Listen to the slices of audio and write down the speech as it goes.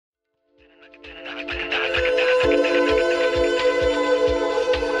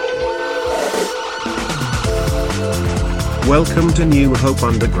Welcome to New Hope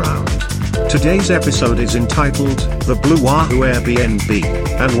Underground. Today's episode is entitled, The Blue Wahoo Airbnb,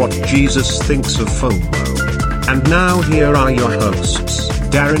 and What Jesus Thinks of FOMO. And now here are your hosts,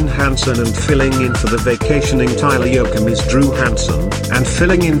 Darren Hanson, and filling in for the vacationing Tyler Yoakum is Drew Hanson, and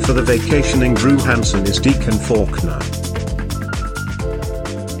filling in for the vacationing Drew Hanson is Deacon Faulkner.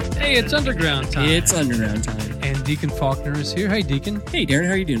 Hey, it's Underground time. It's Underground time. And Deacon Faulkner is here. Hey, Deacon. Hey, Darren,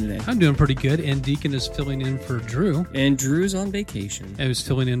 how are you doing today? I'm doing pretty good, and Deacon is filling in for Drew. And Drew's on vacation. I was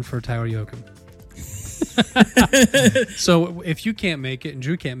filling in for Tyler Yoakum. So if you can't make it and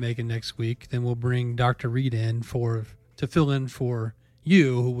Drew can't make it next week, then we'll bring Dr. Reed in to fill in for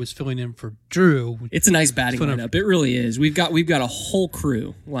you, who was filling in for Drew. It's a nice batting lineup. It really is. We've got a whole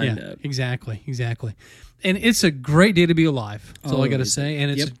crew lined up. Exactly. And it's a great day to be alive. That's all I got to say.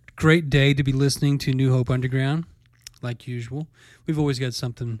 And it's a great day to be listening to New Hope Underground, like usual. We've always got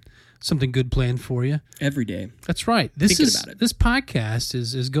something good planned for you. Every day. That's right. This podcast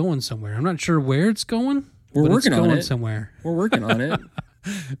is going somewhere. I'm not sure where it's going. We're working on it. Somewhere. We're working on it.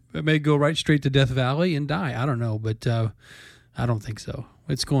 It may go right straight to Death Valley and die. I don't know, but I don't think so.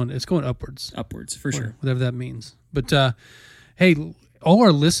 It's going upwards. Upwards, for sure. Whatever that means. But hey, all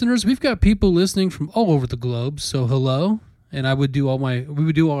our listeners, we've got people listening from all over the globe. So hello. And we would do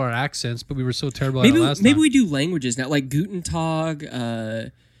all our accents, but we were so terrible at it last time. Maybe we do languages now, like Guten Tag.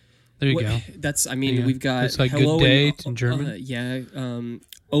 There you go. We've got it's like hello good day in German.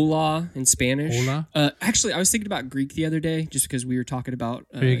 Hola in Spanish. Hola. Actually, I was thinking about Greek the other day, just because we were talking about,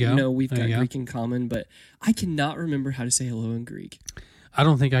 there you go. We've got Greek in common, but I cannot remember how to say hello in Greek. I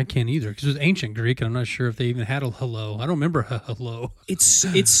don't think I can either, because it was ancient Greek, and I'm not sure if they even had a hello. I don't remember a hello.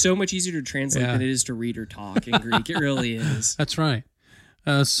 It's so much easier to translate than it is to read or talk in Greek. It really is. That's right.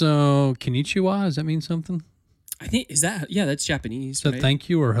 So, konnichiwa, does that mean something? I think, that's Japanese. Is that thank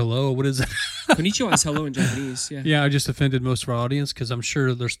you or hello? What is it? Konnichiwa is hello in Japanese, yeah. Yeah, I just offended most of our audience, because I'm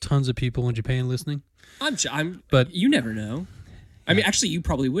sure there's tons of people in Japan listening. But you never know. I mean, actually, you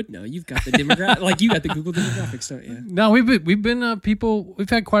probably would know. You've got the demographic, you got the Google demographics, don't you? No, we've been people. We've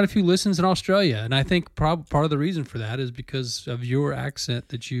had quite a few listens in Australia, and I think part of the reason for that is because of your accent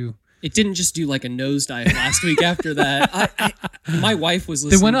that you. It didn't just do like a nosedive last week. After that, my wife was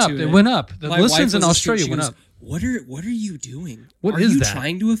listening. It went up. The listens in Australia went up. What are you doing? What are is you that?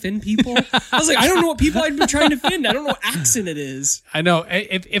 Trying to offend people? I was like, I don't know what people I'd been trying to offend. I don't know what accent it is. I know.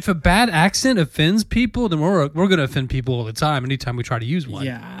 If a bad accent offends people, then we're going to offend people all the time. Anytime we try to use one.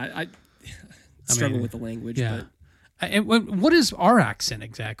 Yeah, I struggle with the language. Yeah. But. And what is our accent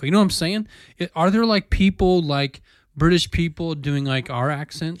exactly? You know what I'm saying? Are there like people like British people doing like our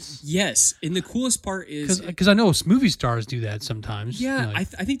accents? Yes, and the coolest part is because I know movie stars do that sometimes. Yeah, I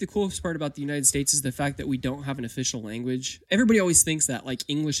think the coolest part about the United States is the fact that we don't have an official language. Everybody always thinks that like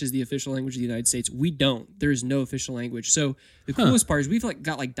English is the official language of the United States. We don't. There is no official language. So the coolest part is we've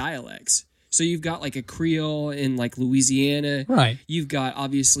got dialects. So you've got like a Creole in like Louisiana. Right. You've got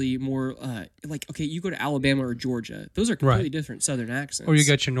obviously more you go to Alabama or Georgia. Those are completely different Southern accents. Or you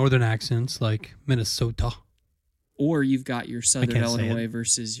got your Northern accents like Minnesota. Or you've got your Southern Illinois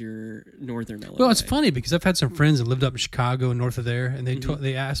versus your Northern Illinois. Well, it's funny because I've had some friends that lived up in Chicago, north of there, and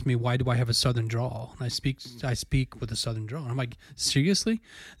they asked me, why do I have a Southern drawl? And I speak with a Southern drawl. And I'm like, seriously?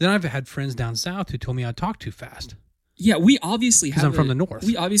 Then I've had friends down south who told me I talk too fast. Yeah, we obviously have. I'm from the north.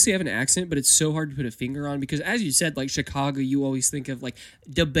 We obviously have an accent, but it's so hard to put a finger on because, as you said, like Chicago, you always think of like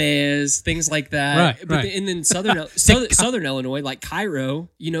the Bears, things like that. Right. And then Southern Illinois, like Cairo,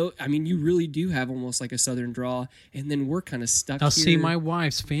 you really do have almost like a Southern draw. And then we're kind of stuck. Now, here. see, my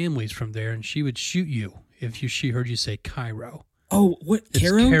wife's family's from there, and she would shoot you if she heard you say Cairo. Oh, what?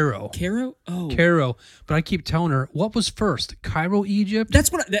 Cairo? Cairo? Oh. Cairo. But I keep telling her, what was first? Cairo, Egypt? That's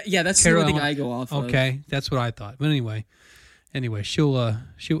what that's the only thing I go off of. Okay, that's what I thought. But anyway, she'll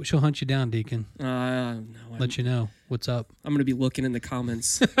hunt you down, Deacon. No. Let you know what's up. I'm going to be looking in the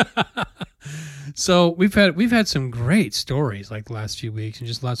comments. So we've had some great stories like the last few weeks and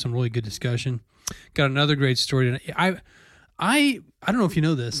just some really good discussion. Got another great story today. I don't know if you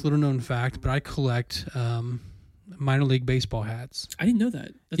know this, little known fact, but I collect minor league baseball hats. I didn't know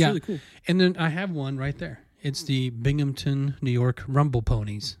that. That's really cool. And then I have one right there. It's the Binghamton, New York Rumble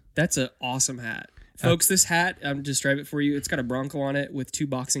Ponies. That's an awesome hat. Folks, this hat, I'm going to describe it for you. It's got a Bronco on it with 2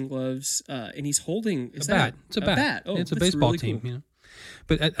 boxing gloves, and he's holding a bat. It's a bat. Oh, it's a baseball really team, cool. you know.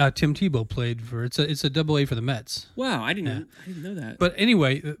 But Tim Tebow played for it's a AA for the Mets. Wow, I didn't know that. But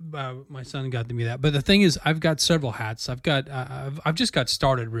anyway, my son got me that. But the thing is, I've got several hats. I've just got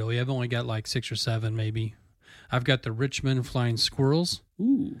started really. I've only got like 6 or 7 maybe. I've got the Richmond Flying Squirrels.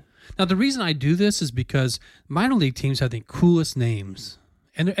 Ooh. Now the reason I do this is because minor league teams have the coolest names.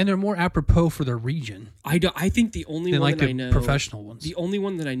 and they're more apropos for their region I think the only than one like that the I know, professional ones. the only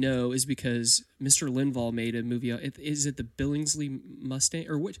one that I know is because Mr. Linval made a movie. Is it the Billingsley Mustang,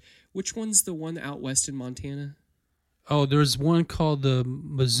 or which one's the one out west in Montana? Oh, there's one called the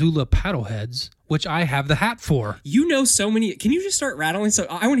Missoula Paddleheads, which I have the hat for. You know so many. Can you just start rattling? So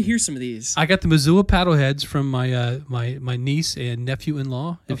I want to hear some of these. I got the Missoula Paddleheads from my my niece and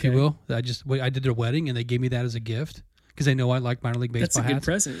nephew-in-law, if you will. I did their wedding, and they gave me that as a gift because they know I like minor league baseball That's a good hats.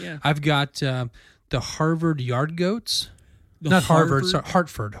 present, yeah. I've got the Harvard Yard Goats. The Not Harvard, sorry,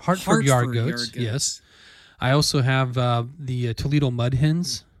 Hartford. Hartford Yard Goats, yes. I also have the Toledo Mud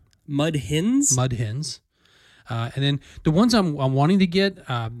Hens. Mud Hens? Mud Hens. And then the ones I'm wanting to get,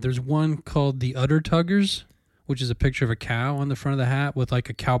 there's one called the Udder Tuggers, which is a picture of a cow on the front of the hat with like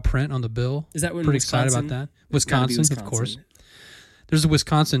a cow print on the bill. Is that one? Pretty Wisconsin? excited about that. It's gotta be Wisconsin, of course. There's the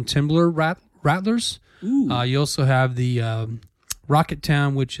Wisconsin Timber Rattlers. Ooh. You also have the Rocket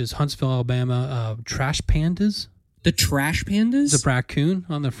Town, which is Huntsville, Alabama. Trash Pandas. The Trash Pandas? The raccoon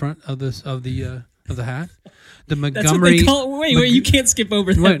on the front of the hat. The That's what Montgomery. they call. Wait, you can't skip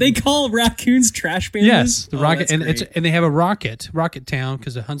over that. What? They call raccoons trash pandas. Yes, the rocket, that's and great. and they have a rocket Town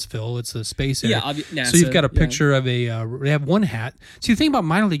because of Huntsville. It's the space area. Yeah, NASA, so you've got a yeah. picture of a. They have one hat. See, the thing about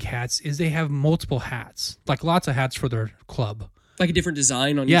minor league hats is they have multiple hats, like lots of hats for their club. like a different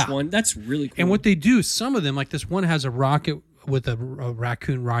design on Yeah. each one. That's really cool. And what they do, some of them, like this one has a rocket with a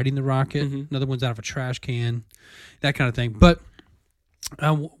raccoon riding the rocket. Mm-hmm. Another one's out of a trash can, that kind of thing. But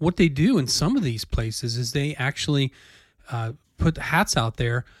what they do in some of these places is they actually put hats out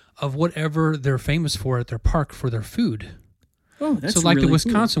there of whatever they're famous for at their park for their food. Oh, that's so like really the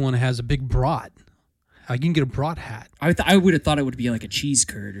Wisconsin one has a big brat. You can get a brat hat. I would have thought it would be like a cheese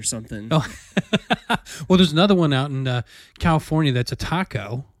curd or something. Oh. Well, there's another one out in California that's a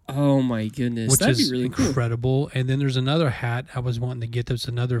taco. Oh my goodness, Which that'd is be really cool. incredible. And then there's another hat I was wanting to get. There's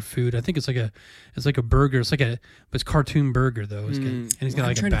another food. I think it's like a burger. But it's cartoon burger though. And he's got I'm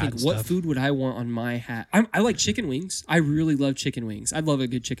like trying a to bat think, what stuff. food would I want on my hat? I like chicken wings. I really love chicken wings. I'd love a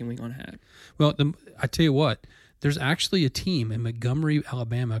good chicken wing on a hat. Well, I tell you what. There's actually a team in Montgomery,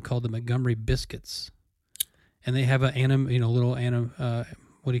 Alabama called the Montgomery Biscuits, and they have animated,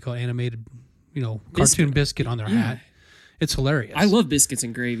 cartoon biscuit on their hat. It's hilarious. I love biscuits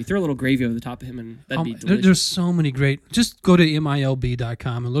and gravy. Throw a little gravy over the top of him, and that'd be delicious. There's so many great. Just go to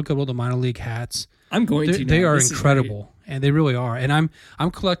MILB.com and look up all the minor league hats. I'm going to. They now. are This is incredible, and they really are. And I'm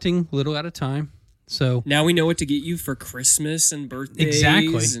collecting little at a time. So great. Now we know what to get you for Christmas and birthdays.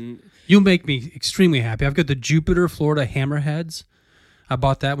 Exactly. And you'll make me extremely happy. I've got the Jupiter, Florida Hammerheads. I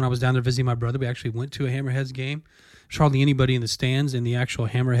bought that when I was down there visiting my brother. We actually went to a Hammerheads game. There's hardly anybody in the stands, and the actual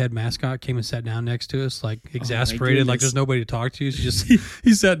Hammerhead mascot came and sat down next to us, like exasperated, like there's nobody to talk to. So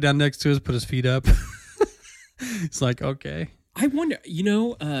he sat down next to us, put his feet up. It's like, okay. I wonder,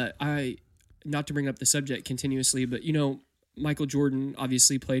 I not to bring up the subject continuously, but Michael Jordan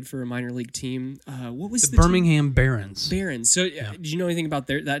obviously played for a minor league team. What was the Birmingham Barons? Barons. So, do you know anything about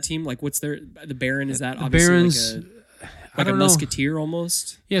that team? Like, what's the Baron? Is that The obviously Barons, like a don't know. musketeer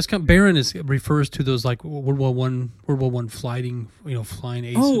almost? Yeah, it's kind of, Baron refers to those like World War One flying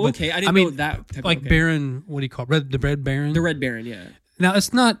aces. Oh, But, okay. I didn't know that type like okay. Baron. What do you call it? The Red Baron? The Red Baron, yeah. Now,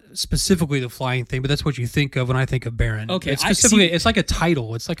 it's not specifically the flying thing, but that's what you think of when I think of Baron. Okay, It's specifically, it's like a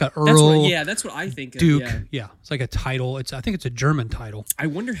title. It's like an Earl, That's what I think of. Duke. Yeah. Yeah, it's like a title. I think it's a German title. I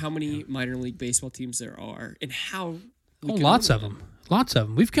wonder how many minor league baseball teams there are and how. Oh, lots of them. Lots of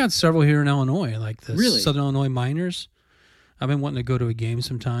them. We've got several here in Illinois, like the Really? Southern Illinois Miners. I've been wanting to go to a game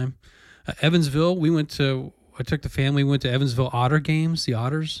sometime. Evansville, I took the family, went to Evansville Otter games, the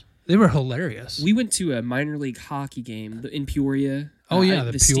Otters. They were hilarious. We went to a minor league hockey game in Peoria. Oh, yeah,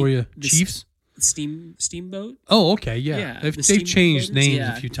 the Peoria Chiefs. Steamboat. Oh, okay, yeah. Yeah, They've the Steam changed Boaters, names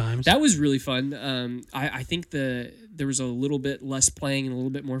yeah. a few times. That was really fun. I think there was a little bit less playing and a little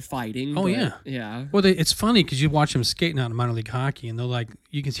bit more fighting. Oh, but yeah. Yeah. Well, it's funny because you watch them skating out in minor league hockey, and they're like,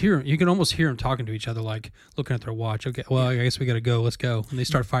 you can almost hear them talking to each other, like looking at their watch. Okay, well, I guess we got to go. Let's go, and they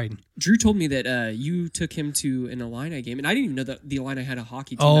start fighting. Drew told me that you took him to an Illini game, and I didn't even know that the Illini had a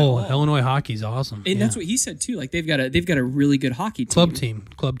hockey team. Oh, at all. Illinois hockey's awesome, And that's what he said too. Like they've got a really good hockey team.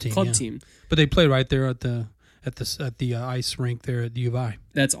 club team. But they play right there at the ice rink there at the U of I.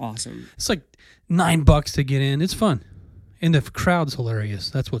 That's awesome. It's like $9 to get in. It's fun. And the crowd's hilarious.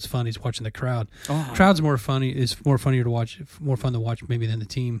 That's what's fun. Is watching the crowd. Oh. Crowd's more funny. Is more funnier to watch. More fun to watch maybe than the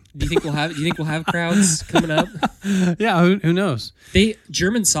team. Do you think we'll have crowds coming up? Yeah. Who knows?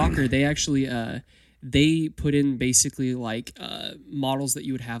 German soccer. They actually they put in basically like models that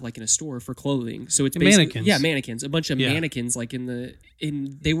you would have like in a store for clothing. So it's mannequins. Yeah, mannequins. A bunch of Yeah. mannequins like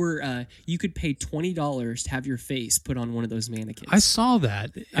they were you could pay $20 to have your face put on one of those mannequins. I saw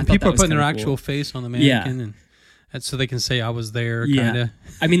that, and thought people that are was putting their kinda actual cool. face on the Yeah. mannequin, and that's so they can say I was there. Yeah. Kind of.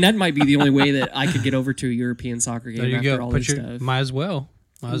 I mean, that might be the only way that I could get over to a European soccer game There you after go. all Put this your, stuff. might as well.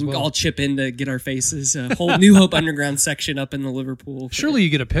 Might as We well. all chip in to get our faces. A whole New Hope Underground section up in the Liverpool. Surely you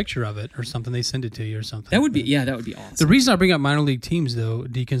get a picture of it or something. They send it to you or something. That would be awesome. The reason I bring up minor league teams, though,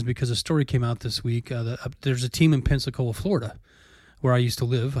 Deacons, because a story came out this week. There's a team in Pensacola, Florida, where I used to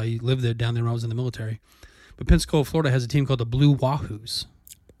live. I lived there down there when I was in the military. But Pensacola, Florida has a team called the Blue Wahoos.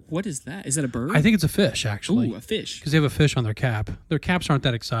 What is that? Is that a bird? I think it's a fish, actually. Ooh, a fish. Because they have a fish on their cap. Their caps aren't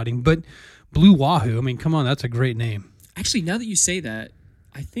that exciting, but Blue Wahoo, I mean, come on, that's a great name. Actually, now that you say that,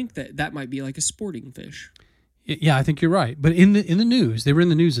 I think that might be like a sporting fish. Yeah, I think you're right. But in the news, they were in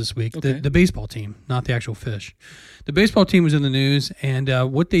the news this week. Okay. The baseball team, not the actual fish. The baseball team was in the news, and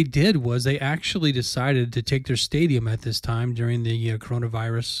what they did was they actually decided to take their stadium at this time during the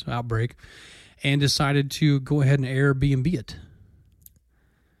coronavirus outbreak, and decided to go ahead and Airbnb it.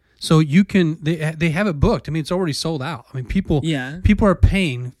 So you can they have it booked. I mean, it's already sold out. I mean, people are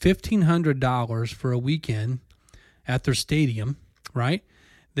paying $1,500 for a weekend at their stadium, right?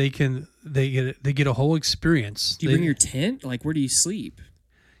 They get a whole experience. Do you bring your tent? Like, where do you sleep?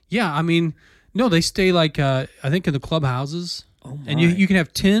 Yeah, I mean, no, they stay like I think in the clubhouses. Oh my. And you can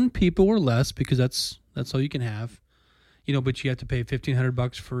have 10 people or less because that's all you can have. You know, but you have to pay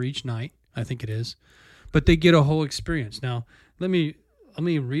 $1,500 for each night. I think it is. But they get a whole experience. Now, let me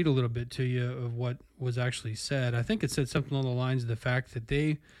read a little bit to you of what was actually said. I think it said something along the lines of the fact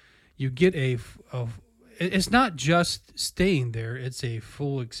that you get it's not just staying there, it's a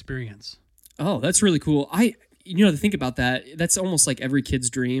full experience. Oh, that's really cool. To think about that, that's almost like every kid's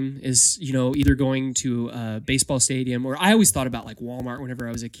dream is, either going to a baseball stadium, or I always thought about like Walmart whenever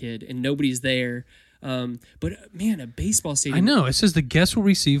I was a kid and nobody's there. But man, a baseball stadium. I know. It says the guests will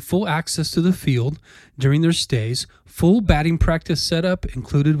receive full access to the field during their stays, full batting practice setup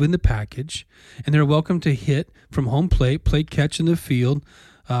included with the package, and they're welcome to hit from home plate, play catch in the field,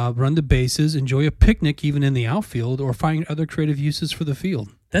 run the bases, enjoy a picnic even in the outfield, or find other creative uses for the field.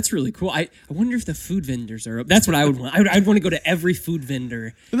 That's really cool. I wonder if the food vendors are up. That's what I would want. I'd want to go to every food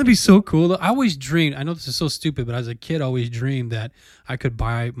vendor. Wouldn't that be so cool? I always dreamed, I know this is so stupid, but as a kid, I always dreamed that I could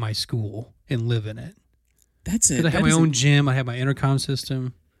buy my school and live in it. That's it. Because I have my own gym, I have my intercom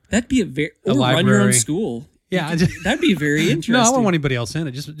system. That'd be run your own library. school. Yeah. That'd be very interesting. No, I wouldn't want anybody else in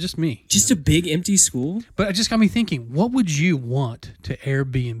it, just me. Just a big empty school? But it just got me thinking, what would you want to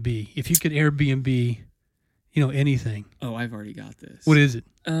Airbnb if you could Airbnb, anything? Oh, I've already got this. What is it?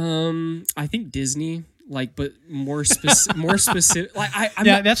 I think Disney, but more specific. More specific.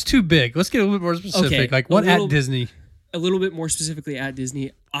 That's too big. Let's get a little bit more specific. Okay, Like what at Disney? A little bit more specifically at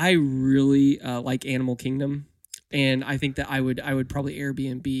Disney. I really like Animal Kingdom, and I think that I would probably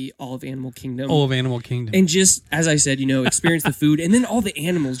Airbnb all of Animal Kingdom. All of Animal Kingdom. And just, as I said, experience the food, and then all the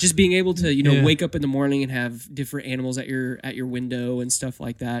animals. Just being able to, wake up in the morning and have different animals at your window and stuff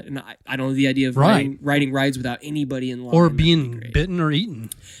like that. And I don't know the idea of riding rides without anybody in line. Or being bitten or eaten.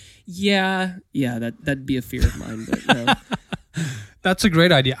 Yeah, that'd be a fear of mine. But no. That's a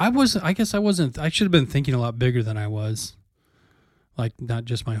great idea. I should have been thinking a lot bigger than I was. Like not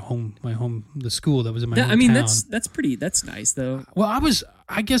just my home, the school that was in my hometown. I mean, that's nice though. Well, I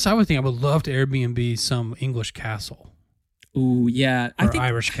would think I would love to Airbnb some English castle. Ooh, yeah. Or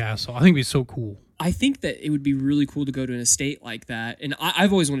Irish castle. I think it'd be so cool. I think that it would be really cool to go to an estate like that. And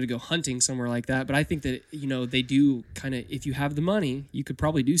I've always wanted to go hunting somewhere like that. But I think that, they do kind of, if you have the money, you could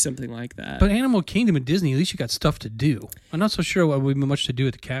probably do something like that. But Animal Kingdom and Disney, at least you got stuff to do. I'm not so sure what would be much to do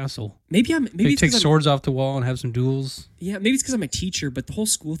at the castle. Maybe take swords off the wall and have some duels. Yeah, maybe it's because I'm a teacher, but the whole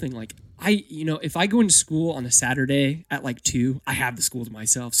school thing, if I go into school on a Saturday at 2, I have the school to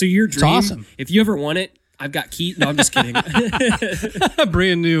myself. So your dream, it's awesome. If you ever want it, I've got key. No, I'm just kidding.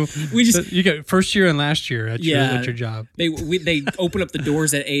 Brand new. You got first year and last year at your job. They open up the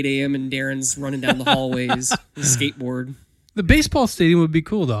doors at 8 a.m. and Darren's running down the hallways, skateboard. The baseball stadium would be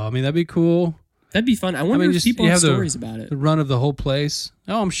cool, though. I mean, that'd be cool. That'd be fun. I wonder if people have stories about it. The run of the whole place.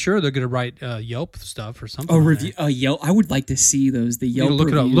 Oh, I'm sure they're going to write Yelp stuff or something. Review. Yelp. I would like to see those. The Yelp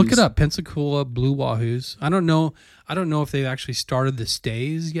reviews. Look it up. Pensacola Blue Wahoos. I don't know if they've actually started the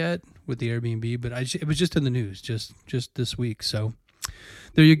stays yet with the Airbnb, but it was just in the news just this week. So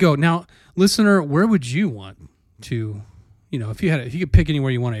there you go. Now, listener, where would you want to, if you could pick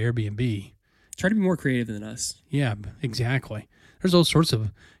anywhere you want to Airbnb? Try to be more creative than us. Yeah, exactly. There's all sorts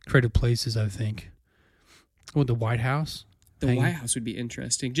of creative places, I think. The White House. The White House would be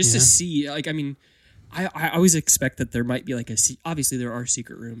interesting just to see. I always expect that there might be like obviously there are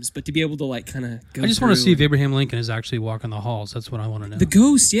secret rooms, but to be able to like kind of go I just want to through see if Abraham Lincoln is actually walking the halls. That's what I want to know. the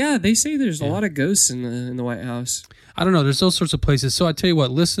ghost. Yeah, they say there's a lot of ghosts in the White House. I don't know. There's all sorts of places. So I tell you what,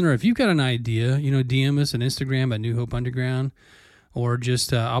 listener, if you've got an idea, DM us on Instagram at New Hope Underground, or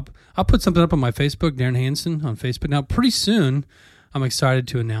just I'll put something up on my Facebook, Darren Hansen on Facebook. Now, pretty soon, I'm excited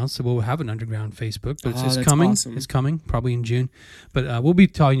to announce that we'll have an underground Facebook, but it's that's coming. awesome. It's coming, probably in June. But we'll be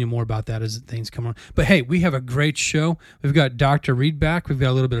telling you more about that as things come on. But hey, we have a great show. We've got Dr. Reed back. We've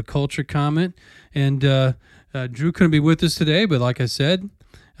got a little bit of culture comment, and Drew couldn't be with us today. But like I said,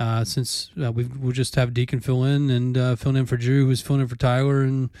 since we'll just have Deacon fill in and filling in for Drew, who's filling in for Tyler,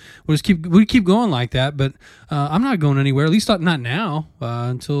 and we'll keep going like that. But I'm not going anywhere, at least not now,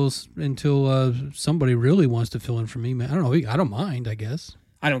 until somebody really wants to fill in for me. Man, I don't know. I don't mind, I guess.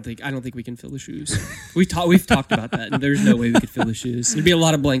 I don't think we can fill the shoes. We've talked about that, and there's no way we could fill the shoes. There'd be a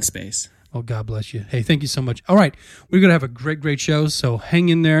lot of blank space. Oh, God bless you. Hey, thank you so much. All right, we're gonna have a great show. So hang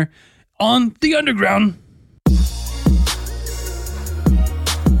in there on the Underground.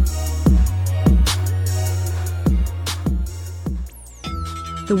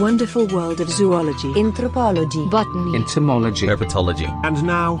 The wonderful world of zoology, anthropology, botany, entomology, herpetology. And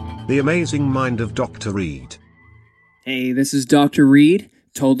now, the amazing mind of Dr. Reed. Hey, this is Dr. Reed,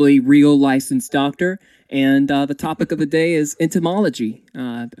 totally real licensed doctor, and the topic of the day is entomology,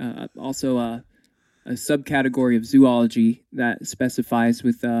 also a subcategory of zoology that specifies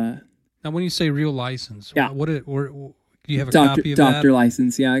with Now, when you say real license, Yeah. do you have a doctor, copy of doctor that?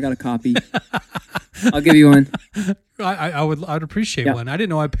 license. Yeah, I got a copy. I'll give you one. I'd appreciate Yeah. one. I didn't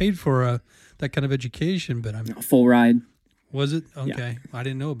know I paid for that kind of education, but A full ride. was it? Okay. I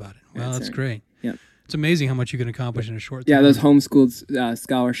didn't know about it. Well, that's right. great. Yep. It's amazing how much you can accomplish in a short Yeah, time. those homeschooled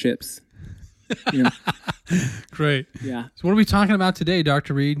scholarships. You know, Great. yeah. So what are we talking about today,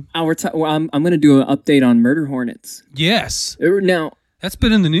 Dr. Reed? I'm going to do an update on murder hornets. Yes. Now, That's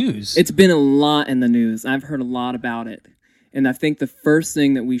been in the news. it's been a lot in the news. I've heard a lot about it. And I think the first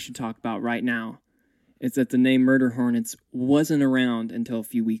thing that we should talk about right now is that the name murder hornets wasn't around until a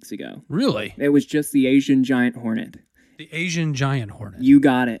few weeks ago. Really? It was just the Asian giant hornet. The Asian giant hornet. You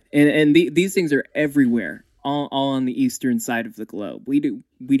got it. And these things are everywhere, all on the eastern side of the globe. We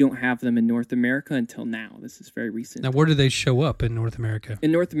don't have them in North America until now. This is very recent. Now, where do they show up in North America?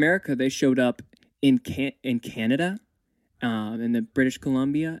 In North America, they showed up in Canada, in the British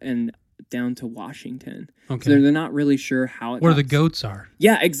Columbia, and down to Washington. Okay. So they're not really sure how it Where got the goats are.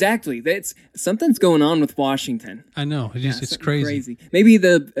 Yeah, exactly. Something's going on with Washington. I know. It's Something crazy. Maybe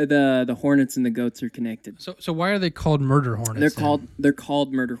the hornets and the goats are connected. So why are they called murder hornets? They're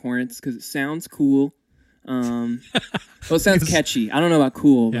called murder hornets because it sounds cool. Well, it sounds catchy. I don't know about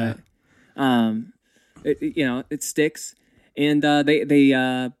cool, Yeah. but it sticks. And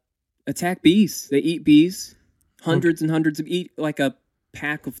they attack bees. They eat bees. Hundreds and hundreds of eat like a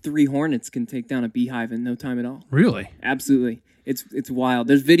pack of 3 hornets can take down a beehive in no time at all. Really? Absolutely. It's wild.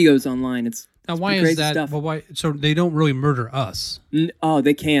 There's videos online. Now, It's why great is that? stuff. Well, why? So they don't really murder us.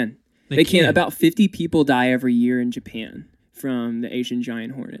 They can. They can. can. About 50 people die every year in Japan from the Asian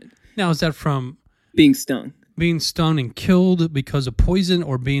giant hornet Now, is that from being stung. being stung and killed because of poison,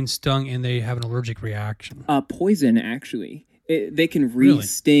 or being stung and they have an allergic reaction? Poison, actually. They can Really?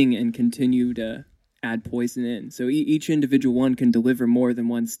 re-sting and continue to add poison in. So each individual one can deliver more than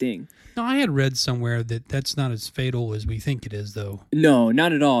one sting. No, I had read somewhere that that's not as fatal as we think it is, though. No,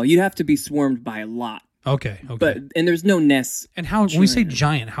 not at all. You'd have to be swarmed by a lot. Okay. And there's no nests. And how? When we say Giant.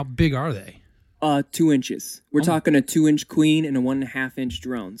 giant, how big are they? 2 inches. We're talking a 2-inch queen and a 1.5-inch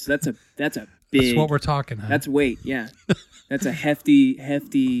drone. So that's a big. That's what we're talking. Huh? That's weight. Yeah, that's a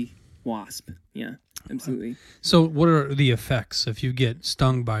hefty wasp. Yeah, absolutely. So, what are the effects if you get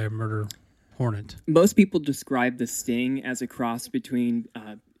stung by a murder hornet? Most people describe the sting as a cross between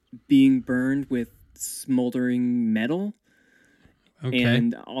being burned with smoldering metal Okay.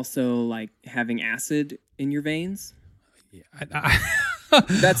 and also like having acid in your veins.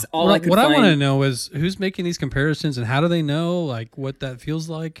 That's all I could what find. I want to know is who's making these comparisons and how do they know like what that feels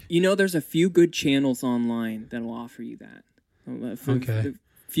like? There's a few good channels online that'll offer you that. Okay.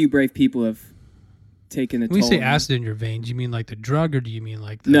 A few brave people have taken the When you toll say on it. acid in your veins, you mean like the drug, or do you mean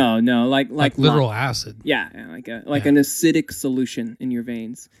like the, No, like literal acid? Yeah, like an acidic solution in your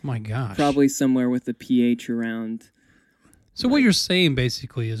veins. My gosh. Probably somewhere with the pH around. So what you're saying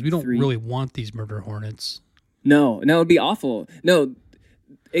basically is we don't 3. really want these murder hornets. No, it'd be awful. No,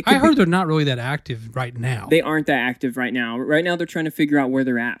 I heard they're not really that active right now. they aren't that active right now. Right now, they're trying to figure out where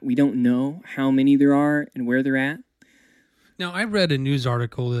they're at. We don't know how many there are and where they're at. Now, I read a news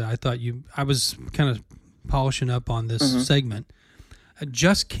article that I thought I was kind of polishing up on this segment. It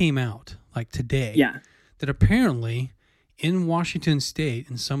just came out like today. Yeah. That apparently in Washington State,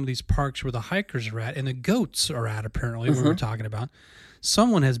 in some of these parks where the hikers are at and the goats are at, apparently, what we're talking about,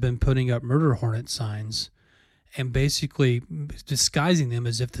 someone has been putting up murder hornet signs and basically disguising them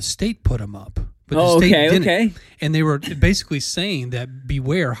as if the state put them up. But the state didn't. Okay. And they were basically saying that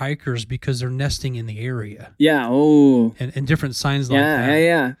beware hikers because they're nesting in the area. Yeah. Oh. And different signs like that.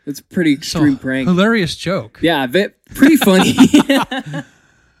 Yeah. It's a pretty extreme prank. Hilarious joke. Yeah, pretty funny.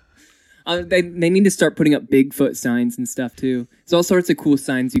 They need to start putting up Bigfoot signs and stuff too. There's all sorts of cool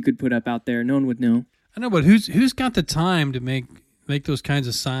signs you could put up out there. No one would know. I know, but who's got the time to make those kinds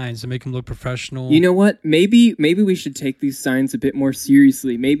of signs to make them look professional? You know what? Maybe we should take these signs a bit more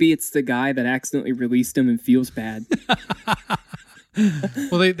seriously. Maybe it's the guy that accidentally released them and feels bad.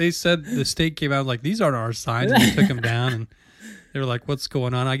 Well, they said the state came out like, these aren't our signs, and they took them down, and they were like, what's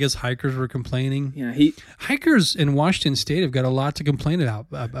going on? I guess hikers were complaining. Yeah, hikers in Washington State have got a lot to complain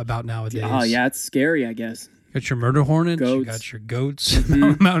about nowadays. Oh yeah, it's scary, I guess. Got your murder hornets, you got your goats,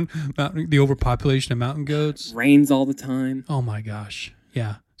 mountain, the overpopulation of mountain goats. Rains all the time. Oh my gosh.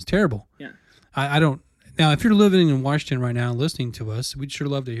 Yeah, it's terrible. Yeah. I don't. Now, if you're living in Washington right now and listening to us, we'd sure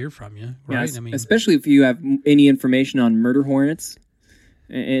love to hear from you, right? Yes, especially if you have any information on murder hornets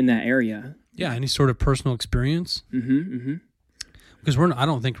in that area. Yeah, any sort of personal experience. Because I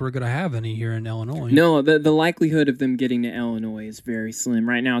don't think we're going to have any here in Illinois. No, the likelihood of them getting to Illinois is very slim.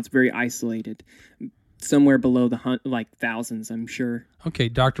 Right now, it's very isolated. Somewhere below the thousands, I'm sure. Okay,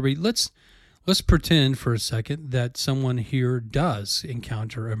 Dr. Reed, let's pretend for a second that someone here does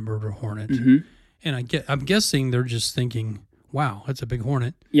encounter a murder hornet. And I'm guessing they're just thinking, wow, that's a big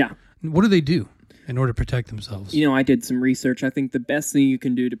hornet. Yeah. What do they do in order to protect themselves? You know, I did some research. I think the best thing you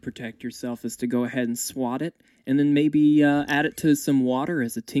can do to protect yourself is to go ahead and swat it, and then maybe add it to some water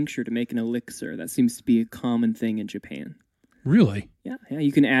as a tincture to make an elixir. That seems to be a common thing in Japan. Really? Yeah,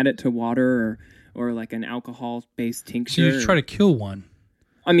 you can add it to water or like an alcohol-based tincture. So you try to kill one.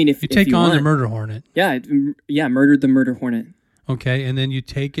 I mean, if you take if you on want. the murder hornet. Yeah, murdered the murder hornet. Okay, and then you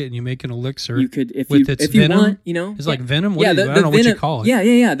take it and you make an elixir. You could, if with you its if you venom. want, you know, it's like venom. I don't know what you call it.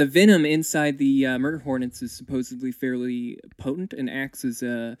 Yeah. The venom inside the murder hornets is supposedly fairly potent and acts as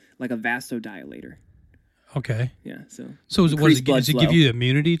like a vasodilator. Okay. Yeah. So does it give you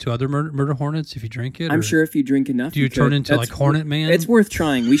immunity to other murder hornets if you drink it? I'm sure if you drink enough, do you turn into like Hornet Man? It's worth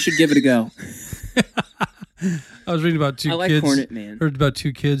trying. We should give it a go. I was reading about two kids. Hornet Man. Heard about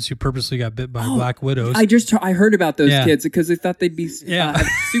two kids who purposely got bit by black widows. I heard about those kids because they thought they'd be have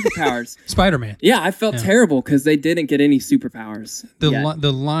superpowers. Spider-Man. Yeah, I felt terrible because they didn't get any superpowers.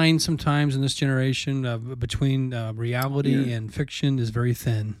 The line sometimes in this generation between reality and fiction is very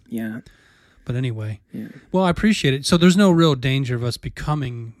thin. Yeah. But anyway, well, I appreciate it. So there's no real danger of us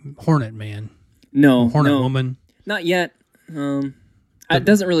becoming Hornet Man. No. Hornet Woman. Not yet. It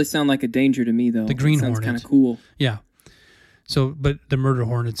doesn't really sound like a danger to me, though. The Green Hornet. Hornet. Kind of cool. Yeah. So, but the murder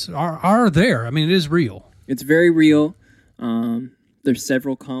hornets are there. I mean, it is real. It's very real. There's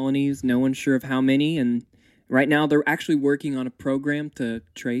several colonies. No one's sure of how many. And right now, they're actually working on a program to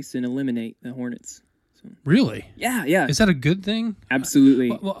trace and eliminate the hornets. So. Really? Yeah. Is that a good thing? Absolutely.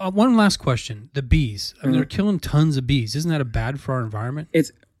 One last question. The bees. I mean, they're killing tons of bees. Isn't that bad for our environment?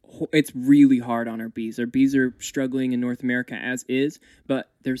 It's really hard on our bees. Our bees are struggling in North America as is, but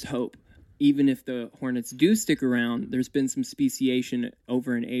there's hope. Even if the hornets do stick around, there's been some speciation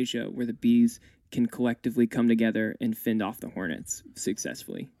over in Asia where the bees can collectively come together and fend off the hornets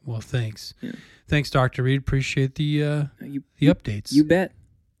successfully. Well, thanks. Yeah. Thanks, Dr. Reed. Appreciate the updates. You bet.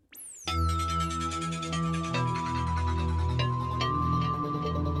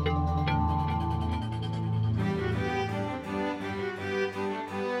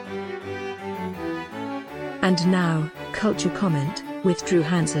 And now, Culture Comment with Drew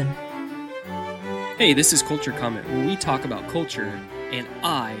Hansen. Hey, this is Culture Comment, where we talk about culture and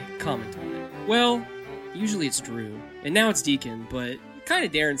I comment on it. Well, usually it's Drew, and now it's Deacon, but kind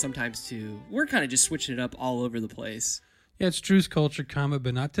of Darren sometimes too. We're kind of just switching it up all over the place. Yeah, it's Drew's Culture Comment,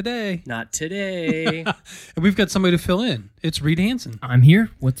 but not today. Not today. And we've got somebody to fill in. It's Reed Hansen. I'm here.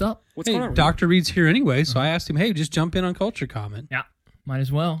 What's up? What's going on? Dr. Reed's here anyway, so I asked him, hey, just jump in on Culture Comment. Yeah, might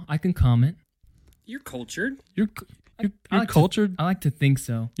as well. I can comment. You're cultured. You're like cultured? I like to think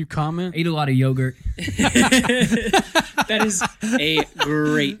so. You comment? I eat a lot of yogurt. That is a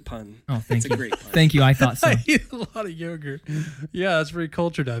great pun. Oh, thank you. It's a great pun. Thank you. I thought so. I eat a lot of yogurt. Yeah, that's very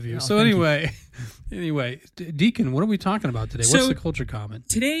cultured of you. Oh, so anyway, Deacon, what are we talking about today? What's the Culture Comment?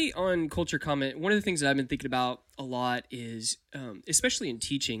 Today on Culture Comment, one of the things that I've been thinking about a lot is, especially in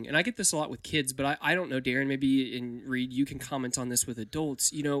teaching, and I get this a lot with kids, but I don't know, Darren, maybe in Reed, you can comment on this with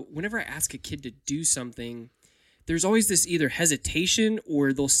adults. You know, whenever I ask a kid to do something, there's always this either hesitation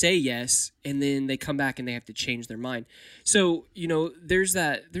or they'll say yes and then they come back and they have to change their mind. So, there's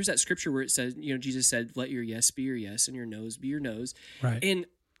that scripture where it says, Jesus said, let your yes be your yes and your no's be your no's. Right. And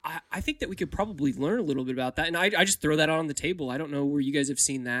I think that we could probably learn a little bit about that. And I just throw that out on the table. I don't know where you guys have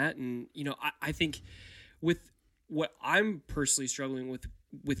seen that. And, I think with what I'm personally struggling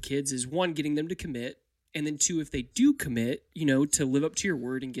with kids is, one, getting them to commit. And then two, if they do commit, to live up to your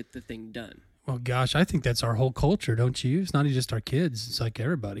word and get the thing done. Well, gosh, I think that's our whole culture, don't you? It's not just our kids. It's like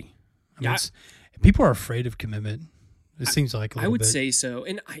everybody. I mean, people are afraid of commitment. It seems like a little I would bit. say so.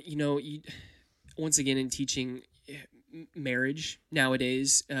 And, once again, in teaching marriage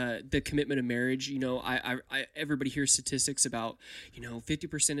nowadays, the commitment of marriage, everybody hears statistics about,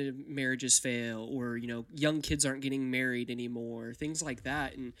 50% of marriages fail, or, young kids aren't getting married anymore, things like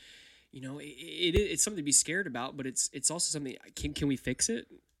that. And, it's something to be scared about, but it's also something, can we fix it?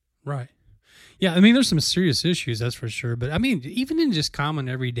 Right. Yeah, I mean, there's some serious issues, that's for sure. But I mean, even in just common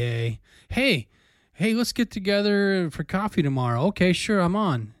everyday, hey, let's get together for coffee tomorrow. Okay, sure, I'm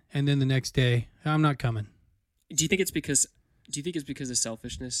on. And then the next day, I'm not coming. Do you think it's because of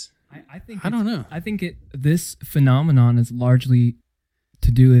selfishness? I don't know. I think this phenomenon is largely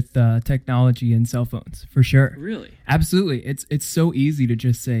to do with technology and cell phones, for sure. Really? Absolutely. It's so easy to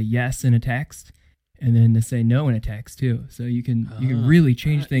just say yes in a text, and then to say no in a text too. So you can really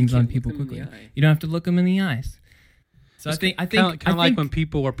change things on people quickly. You don't have to look them in the eyes. So I think kind of like when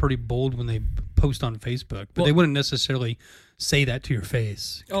people are pretty bold when they post on Facebook, but they wouldn't necessarily say that to your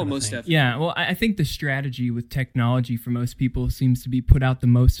face. Oh, most definitely. Yeah. Well, I think the strategy with technology for most people seems to be put out the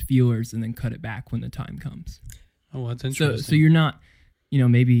most feelers and then cut it back when the time comes. Oh, that's interesting. So you're not,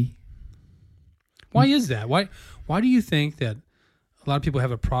 maybe. Why is that? Why do you think that a lot of people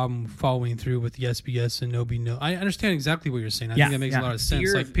have a problem following through with yes be yes and no be no? I understand exactly what you're saying. I think that makes a lot of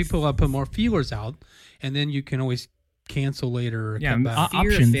sense. Like people put more feelers out, and then you can always cancel later or come back.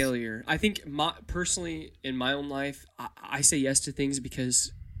 Fear of failure. I think personally in my own life, I say yes to things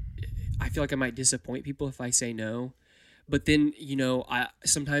because I feel like I might disappoint people if I say no. But then, I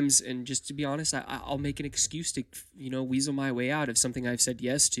sometimes, and just to be honest, I'll make an excuse to, weasel my way out of something I've said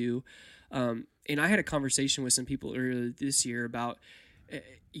yes to. And I had a conversation with some people earlier this year about,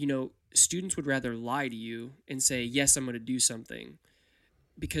 students would rather lie to you and say, yes, I'm going to do something,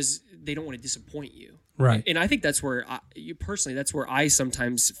 because they don't want to disappoint you. Right. And I think that's where that's where I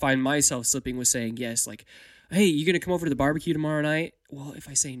sometimes find myself slipping with saying yes. Like, hey, you going to come over to the barbecue tomorrow night? Well, if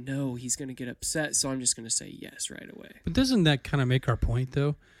I say no, he's going to get upset. So I'm just going to say yes right away. But doesn't that kind of make our point,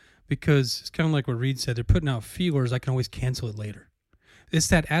 though? Because it's kind of like what Reed said. They're putting out feelers. I can always cancel it later. It's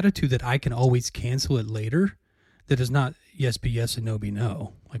that attitude that I can always cancel it later that is not yes be yes and no be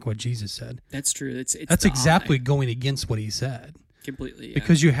no, like what Jesus said. That's true. That's exactly going against what he said. Completely. Yeah.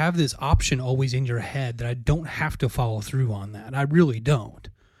 Because you have this option always in your head that I don't have to follow through on that. I really don't.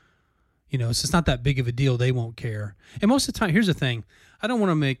 So it's not that big of a deal. They won't care. And most of the time, here's the thing. I don't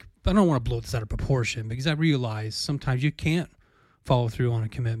want to blow this out of proportion, because I realize sometimes you can't follow through on a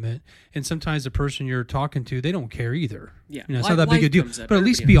commitment. And sometimes the person you're talking to, they don't care either. Yeah. It's not that big a deal. But at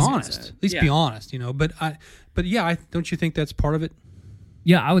least be honest. At least be honest, But yeah, don't you think that's part of it?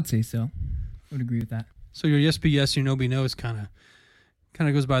 Yeah, I would say so. I would agree with that. So your yes be yes, your no be no is kind of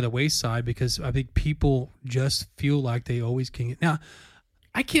goes by the wayside, because I think people just feel like they always can get. Now,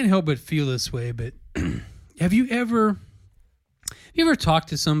 I can't help but feel this way, but have you ever talked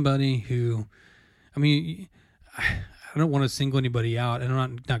to somebody who, I mean, I don't want to single anybody out, and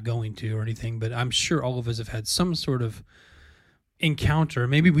I'm not going to or anything, but I'm sure all of us have had some sort of encounter.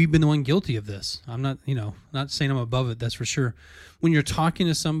 Maybe we've been the one guilty of this. I'm not, not saying I'm above it, that's for sure. When you're talking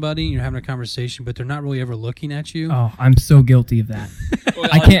to somebody, you're having a conversation, but they're not really ever looking at you. Oh, I'm so guilty of that.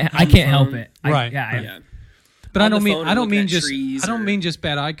 I can't help it. Right. Yeah. But I don't mean just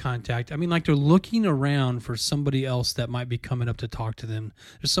bad eye contact. I mean, like, they're looking around for somebody else that might be coming up to talk to them.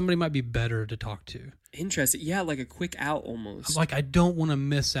 There's somebody might be better to talk to. Interesting. Yeah, like a quick out almost. Like, I don't want to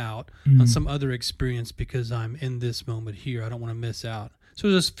miss out on some other experience because I'm in this moment here. I don't want to miss out. So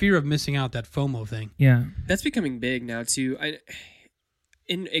there's this fear of missing out, that FOMO thing. Yeah. That's becoming big now too. I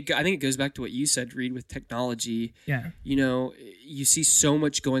think it goes back to what you said, Reed, with technology. Yeah. You see so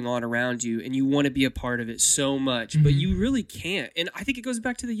much going on around you, and you want to be a part of it so much, but you really can't. And I think it goes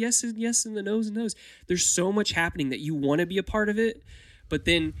back to the yes and the no's and no's. There's so much happening that you want to be a part of it, but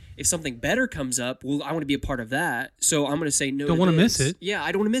then if something better comes up, well, I want to be a part of that, so I'm going to say no. Don't want to miss it. Yeah,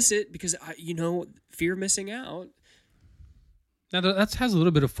 I don't want to miss it because fear of missing out. Now that has a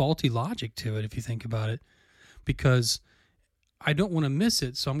little bit of faulty logic to it if you think about it, because I don't want to miss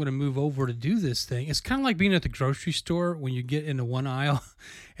it, so I'm going to move over to do this thing. It's kind of like being at the grocery store when you get into one aisle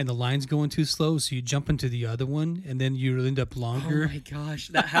and the line's going too slow, so you jump into the other one, and then you end up longer. Oh my gosh,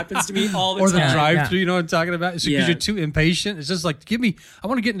 that happens to me all the Or time. the drive-thru, you know what I'm talking about? It's because Yeah. you're too impatient. It's just like, I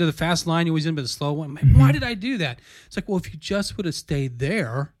want to get into the fast line. You always end up in the slow one. Man, why did I do that? It's like, well, if you just would have stayed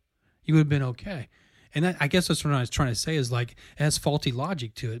there, you would have been okay. And I guess that's what I was trying to say is like, it has faulty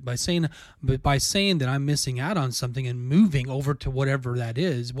logic to it. By saying that I'm missing out on something and moving over to whatever that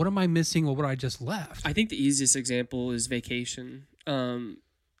is, what am I missing or what I just left? I think the easiest example is vacation.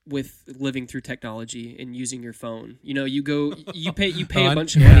 With living through technology and using your phone, you pay a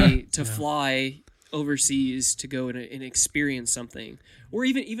bunch of money to fly overseas to go and experience something, or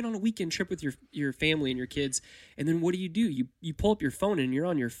even on a weekend trip with your family and your kids. And then what do? You pull up your phone and you're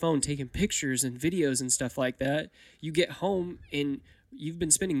on your phone taking pictures and videos and stuff like that. You get home and you've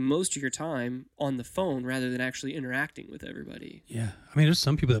been spending most of your time on the phone rather than actually interacting with everybody. Yeah. I mean, there's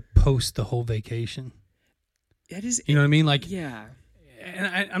some people that post the whole vacation. That is, you know what I mean? Like, yeah.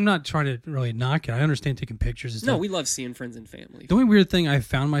 And I'm not trying to really knock it. I understand taking pictures and stuff. No, we love seeing friends and family. The only weird thing I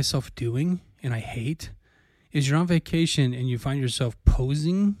found myself doing, and I hate, is you're on vacation and you find yourself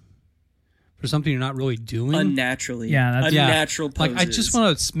posing for something you're not really doing. Unnaturally. Yeah, that's unnatural poses. Like, I just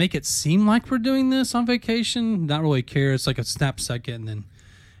want to make it seem like we're doing this on vacation. Not really care. It's like a snap second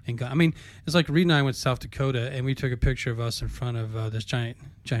and go. I mean, it's like Reed and I went to South Dakota and we took a picture of us in front of this giant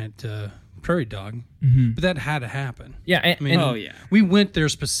prairie dog. Mm-hmm. But that had to happen. Yeah, I mean, oh yeah. we went there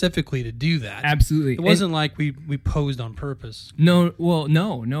specifically to do that. absolutely. It wasn't like we posed on purpose. No,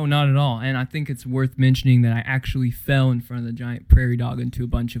 not at all. And I think it's worth mentioning that I actually fell in front of the giant prairie dog into a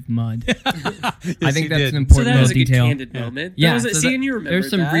bunch of mud. I think that's an So important that little was a detail. good candid moment. Yeah, That was and you remember there's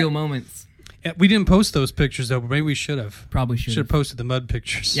some that. real moments. Yeah, we didn't post those pictures though, but maybe we should have. Probably should Should have posted the mud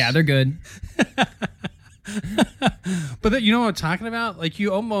pictures. Yeah, they're good. But you know what I'm talking about? Like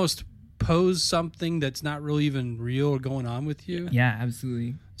you almost pose something that's not really even real or going on with you. Yeah,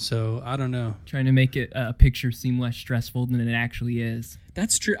 absolutely. So I don't know. Trying to make it a picture seem less stressful than it actually is.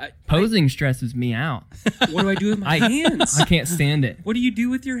 That's true. Posing stresses me out. What do I do with my hands? I can't stand it. What do you do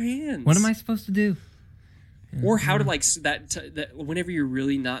with your hands? What am I supposed to do? Or how to that whenever you're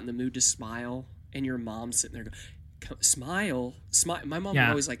really not in the mood to smile and your mom's sitting there going, smile. My mom would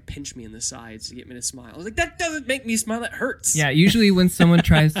always like pinch me in the sides to get me to smile. I was like, that doesn't make me smile. That hurts. Yeah, usually when someone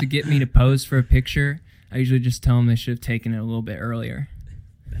tries to get me to pose for a picture, I usually just tell them they should have taken it a little bit earlier.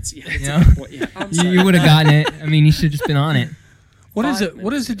 That's a know? good point. Yeah, I'm sorry. You would have gotten it. I mean, you should have just been on it. What is it?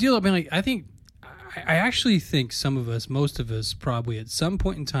 What is the deal? I mean, like, I actually think some of us, most of us, probably at some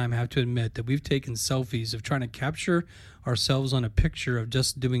point in time have to admit that we've taken selfies of trying to capture ourselves on a picture of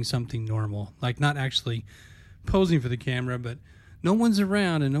just doing something normal, like not actually posing for the camera, but no one's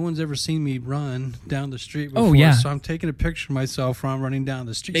around and no one's ever seen me run down the street before. Oh, yeah. So I'm taking a picture of myself while I'm running down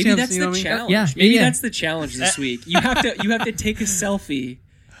the street. Maybe that's the challenge. Yeah, Maybe yeah. that's the challenge this week. You have to take a selfie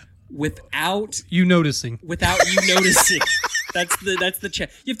without You noticing. you noticing. That's the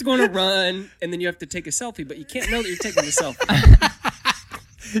challenge. You have to go on a run and then you have to take a selfie, but you can't know that you're taking the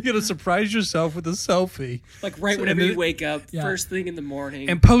selfie. You got to surprise yourself with a selfie. Like right So, whenever and you then- wake up, Yeah. first thing in the morning.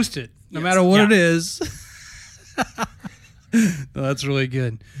 And post it, no Yes. matter what Yeah. it is. No, that's really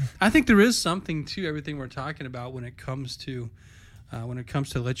good. I think there is something to everything we're talking about when it comes to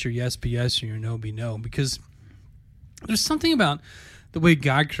let your yes be yes and your no be no, because there's something about the way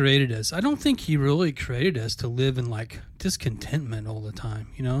God created us. I don't think He really created us to live in like discontentment all the time,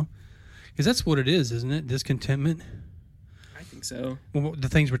 you know, because that's what it is, isn't it? Discontentment. I think so. Well, the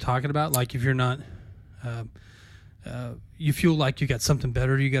things we're talking about, like if you're not, you feel like you got something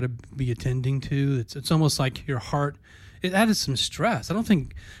better you got to be attending to. It's almost like your heart. It added some stress. I don't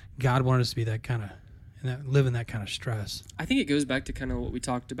think God wanted us to be that kind of, live in that kind of stress. I think it goes back to kind of what we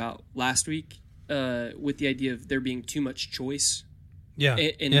talked about last week with the idea of there being too much choice. Yeah,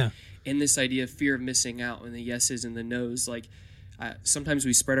 And this idea of fear of missing out and the yeses and the nos. Like sometimes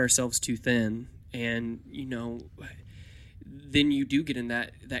we spread ourselves too thin, and then you do get in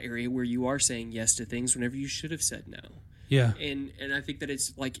that area where you are saying yes to things whenever you should have said no. yeah. And I think that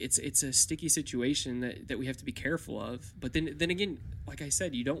it's like it's a sticky situation that we have to be careful of. But then again, like I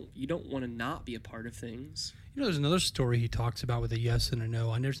said, you don't want to not be a part of things. You know, there's another story He talks about with a yes and a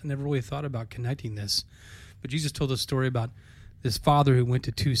no. I never really thought about connecting this, but Jesus told a story about this father who went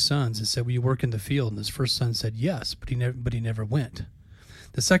to two sons and said, "Will you work in the field?" And his first son said yes, but he never went.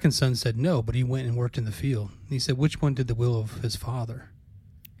 The second son said no, but he went and worked in the field. And he said, which one did the will of his father?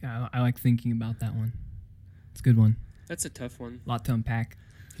 Yeah, I like thinking about that one. It's a good one. That's a tough one. A lot to unpack.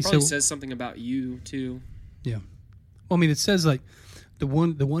 He Probably said, says something about you too. yeah. Well, I mean, it says like the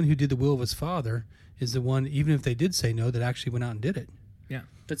one who did the will of his father is the one, even if they did say no, that actually went out and did it. Yeah.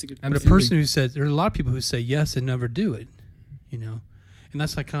 That's a good But a person who says, there are a lot of people who say yes and never do it, you know. And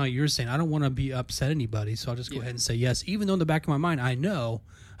that's like kind of like you're saying, I don't want to be upset anybody, so I'll just go ahead and say yes, even though in the back of my mind I know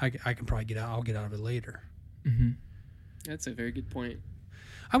I can probably get out. I'll get out of it later. Mm-hmm. That's a very good point.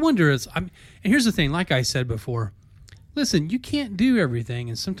 I wonder and here's the thing, like I said before, listen, you can't do everything,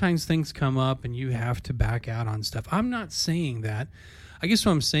 and sometimes things come up and you have to back out on stuff. I'm not saying that. I guess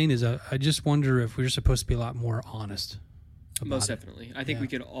what I'm saying is I just wonder if we're supposed to be a lot more honest about Most it. definitely. I think we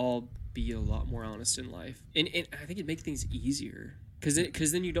could all be a lot more honest in life. And I think it'd make things easier.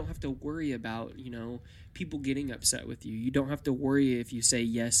 Because then you don't have to worry about, you know, people getting upset with you. You don't have to worry if you say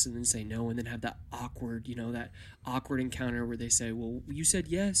yes and then say no and then have that awkward encounter where they say, well, you said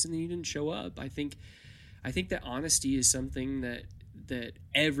yes and then you didn't show up. I think that honesty is something that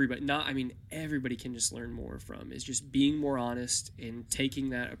everybody can just learn more from, is just being more honest and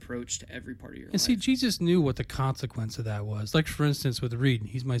taking that approach to every part of your life. And see, Jesus knew what the consequence of that was. Like, for instance, with Reed,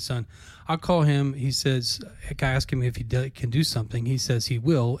 he's my son. I'll call him. He says, I ask him if he can do something. He says he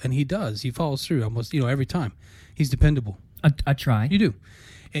will, and he does. He follows through almost, every time. He's dependable. I try. You do.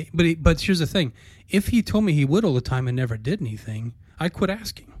 But here's the thing. If he told me he would all the time and never did anything, I'd quit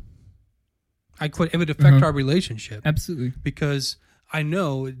asking. It would affect our relationship. Absolutely. Because I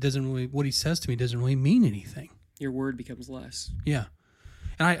know what he says to me doesn't really mean anything. Your word becomes less. Yeah.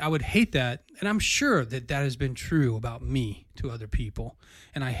 And I would hate that. And I'm sure that has been true about me to other people.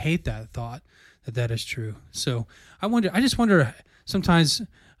 And I hate that thought that is true. So I just wonder sometimes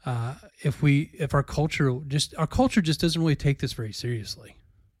if our culture just doesn't really take this very seriously,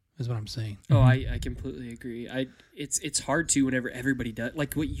 is what I'm saying. Oh, I completely agree. It's hard to whenever everybody does,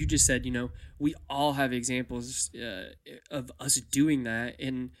 like what you just said. We all have examples of us doing that,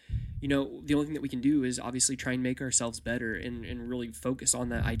 and the only thing that we can do is obviously try and make ourselves better and really focus on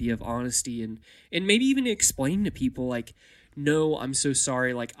that idea of honesty and maybe even explain to people like, no, I'm so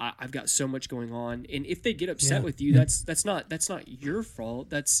sorry. Like I've got so much going on, and if they get upset with you, that's not your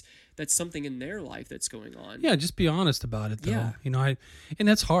fault. That's something in their life that's going on. Yeah, just be honest about it, though. Yeah. And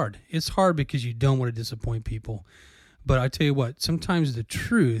that's hard. It's hard because you don't want to disappoint people. But I tell you what, sometimes the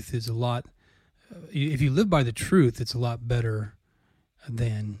truth is a lot. If you live by the truth, it's a lot better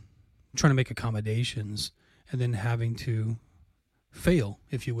than trying to make accommodations and then having to fail,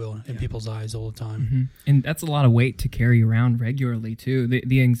 if you will, in people's eyes all the time. Mm-hmm. And that's a lot of weight to carry around regularly too.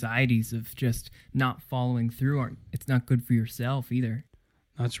 The anxieties of just not following through it's not good for yourself either.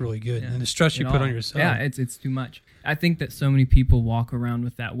 That's really good. And the stress you put on yourself. Yeah, it's too much. I think that so many people walk around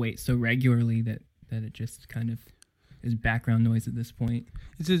with that weight so regularly that it just kind of is background noise at this point.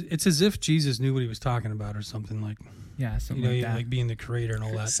 It's as if Jesus knew what he was talking about or something like. Yeah, something like that. Like being the creator and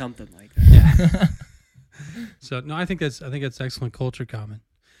all that. Something like that. Yeah. So no, I think that's excellent culture comment.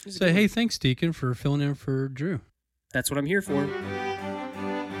 So hey, thanks Deacon for filling in for Drew. That's what I'm here for.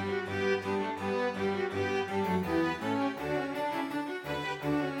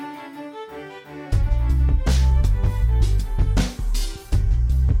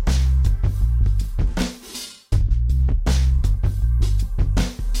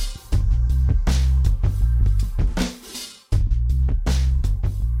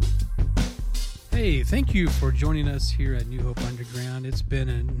 Hey, thank you for joining us here at New Hope Underground. It's been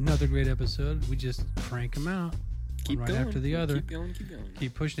another great episode. We just crank them out. Keep one going. After the other. Keep going.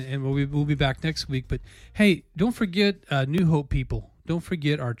 Keep pushing it. And we'll be back next week. But hey, don't forget New Hope people. Don't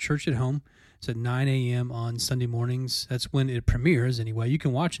forget our church at home. It's at 9 a.m. on Sunday mornings. That's when it premieres anyway. You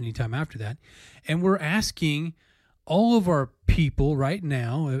can watch anytime after that. And we're asking all of our people right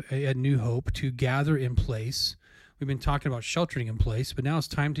now at New Hope to gather in place. We've been talking about sheltering in place, but now it's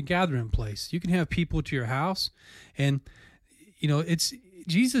time to gather in place. You can have people to your house, and it's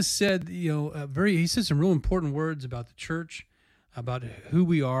Jesus said, he said some real important words about the church, about who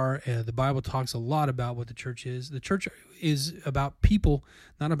we are. The Bible talks a lot about what the church is. The church is about people,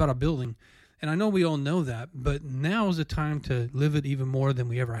 not about a building. And I know we all know that, but now is the time to live it even more than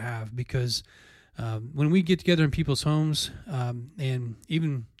we ever have, because when we get together in people's homes, and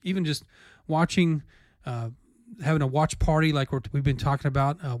even just watching. Having a watch party like we've been talking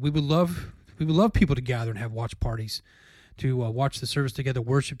about, we would love people to gather and have watch parties, to watch the service together,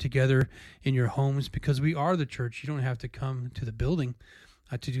 worship together in your homes, because we are the church. You don't have to come to the building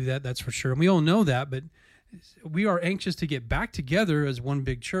to do that. That's for sure. And we all know that, but we are anxious to get back together as one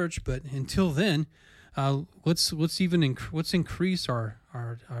big church. But until then, let's increase our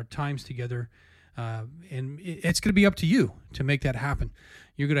times together, and it's going to be up to you to make that happen.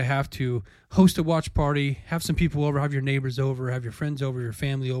 You're going to have to host a watch party, have some people over, have your neighbors over, have your friends over, your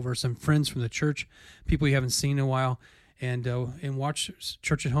family over, some friends from the church, people you haven't seen in a while, and watch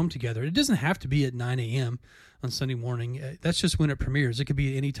church at home together. It doesn't have to be at 9 a.m. on Sunday morning. That's just when it premieres. It could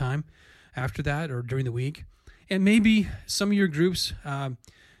be any time after that or during the week. And maybe some of your groups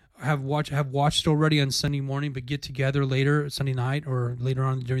have watched already on Sunday morning, but get together later Sunday night or later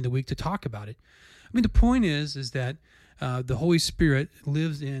on during the week to talk about it. I mean, the point is that the Holy Spirit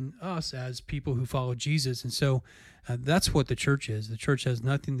lives in us as people who follow Jesus, and so that's what the church is. The church has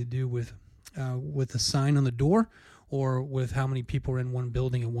nothing to do with a sign on the door or with how many people are in one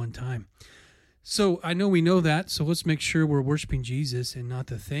building at one time. So I know we know that, so let's make sure we're worshiping Jesus and not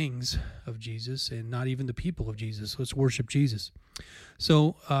the things of Jesus and not even the people of Jesus. Let's worship Jesus.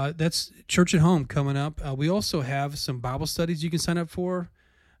 So that's Church at Home coming up. We also have some Bible studies you can sign up for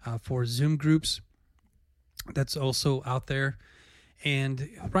Zoom groups. That's also out there. And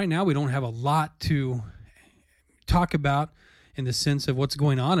right now we don't have a lot to talk about in the sense of what's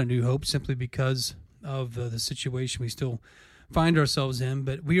going on in New Hope, simply because of the situation we still find ourselves in.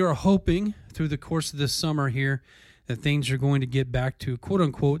 But we are hoping through the course of this summer here that things are going to get back to quote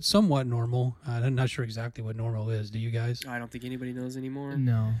unquote somewhat normal. I'm not sure exactly what normal is. Do you guys? I don't think anybody knows anymore.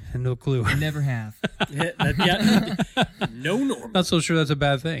 No. No clue. I never have. No normal. Not so sure that's a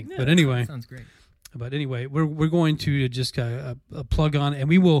bad thing. Yeah, but anyway. Sounds great. But anyway, we're going to just plug on, and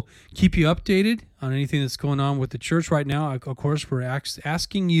we will keep you updated on anything that's going on with the church right now. Of course, we're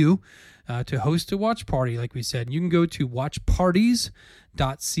asking you to host a watch party, like we said. You can go to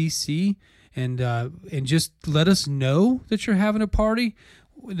watchparties.cc and just let us know that you're having a party.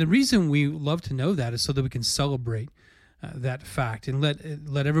 The reason we love to know that is so that we can celebrate that fact and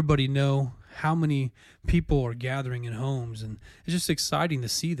let everybody know how many people are gathering in homes, and it's just exciting to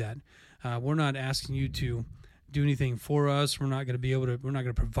see that. We're not asking you to do anything for us. We're not going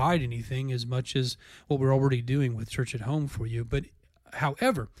to provide anything as much as what we're already doing with Church at Home for you. But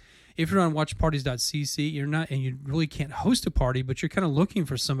however, if you're on watchparties.cc, you're not, and you really can't host a party, but you're kind of looking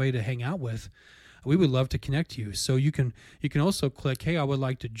for somebody to hang out with, we would love to connect you. So you can also click, hey, I would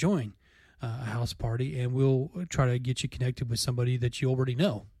like to join a house party, and we'll try to get you connected with somebody that you already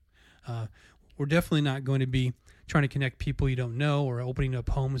know. We're definitely not going to be trying to connect people you don't know or opening up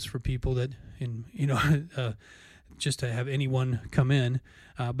homes for people that, just to have anyone come in.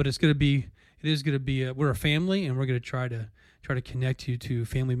 But it is going to be, we're a family, and we're going to try to connect you to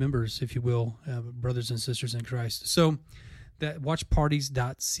family members, if you will, brothers and sisters in Christ. So that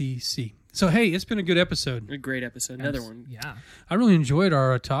watchparties.cc. So, hey, it's been a good episode. A great episode. Another one. Yeah. I really enjoyed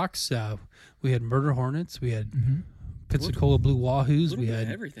our talks. We had Murder Hornets. We had Pensacola Blue Wahoos. We had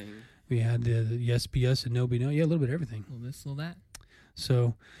everything. We had the Yes BS and No Be No. Yeah, a little bit of everything. A little this, a little that.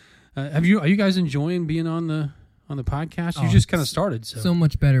 So, are you guys enjoying being on the podcast? You just kind of started. So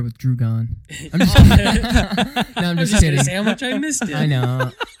much better with Drew gone. I'm just kidding. No, I'm just kidding. Say how much I missed it. I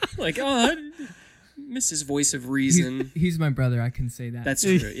know. Like, I miss his voice of reason. He's my brother. I can say that. That's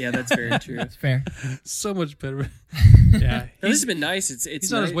true. Yeah, that's very true. That's fair. So much better. Yeah, this has been nice. It's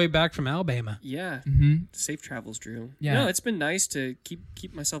he's on his way back from Alabama. Yeah. Mm-hmm. Safe travels, Drew. Yeah. No, it's been nice to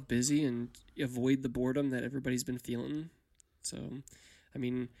keep myself busy and avoid the boredom that everybody's been feeling. So, I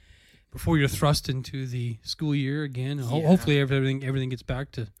mean, before you're thrust into the school year again, hopefully everything gets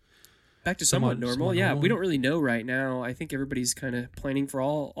back to somewhat normal. Yeah, we don't really know right now. I think everybody's kind of planning for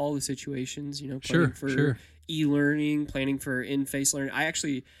all the situations. Planning for e-learning, planning for in-face learning.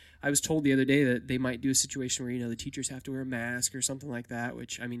 I was told the other day that they might do a situation where, the teachers have to wear a mask or something like that,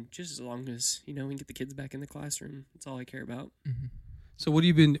 which, I mean, just as long as, we can get the kids back in the classroom. That's all I care about. Mm-hmm. So what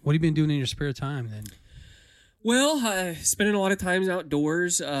have you been doing in your spare time then? Well, spending a lot of times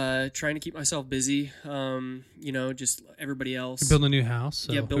outdoors, trying to keep myself busy. Just everybody else. You're building a new house.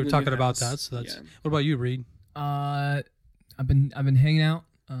 So yeah, we were talking about that. So that's. Yeah. What about you, Reed? I've been hanging out,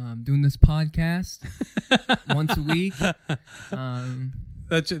 doing this podcast once a week.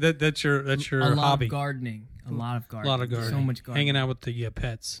 That's your hobby. A lot of gardening. So much gardening. Hanging out with the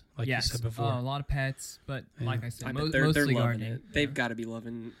pets, like you said before. A lot of pets, but like I said, they're mostly loving gardening. it. They've got to be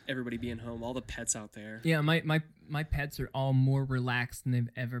loving everybody being home. All the pets out there. Yeah, my pets are all more relaxed than they've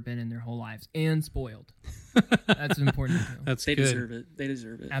ever been in their whole lives, and spoiled. That's important to know. They deserve it. They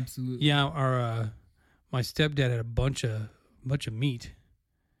deserve it. Absolutely. Yeah, our my stepdad had a bunch of meat.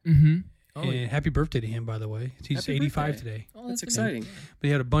 Mm-hmm. Oh, and happy birthday to him, by the way. He's 85 today. Oh, that's exciting. But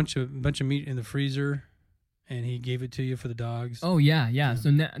he had a bunch of meat in the freezer, and he gave it to you for the dogs. Oh, yeah. So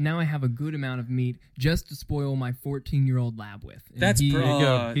now I have a good amount of meat just to spoil my 14-year-old lab with. And That's there you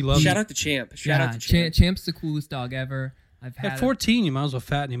go. He loves Shout out to Champ. Shout out to Champ. Champ's the coolest dog ever. I've had At 14, you might as well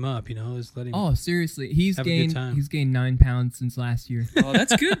fatten him up. Just let him. Oh, seriously, he's Have a good gained time. 9 pounds since last year. Oh,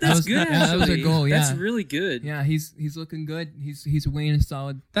 that's good. That's good. yeah, that was a actually. goal, yeah. That's really good. Yeah, he's looking good. He's weighing a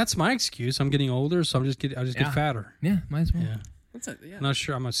solid. That's my excuse. I'm getting older, so I'll just get fatter. Yeah, might as well. Yeah. Yeah. I'm not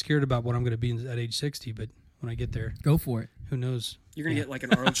sure. I'm not scared about what I'm going to be at age 60, but when I get there, Go for it. who knows? You're gonna get like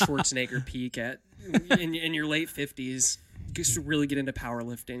an Arnold Schwarzenegger peak in your late 50s. Just to really get into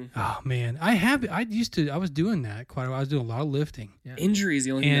powerlifting. Oh man, I was doing that quite a while. I was doing a lot of lifting. Yeah. Injury is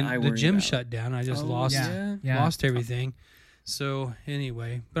the only thing that I And worry the gym about. shut down. I just Oh, lost yeah. lost everything. So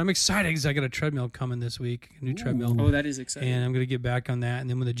anyway, but I'm excited because I got a treadmill coming this week, a new treadmill, Oh, that is exciting. and I'm gonna get back on that. And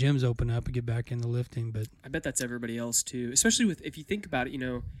then when the gyms open up, I get back into lifting. But I bet that's everybody else too. Especially if you think about it,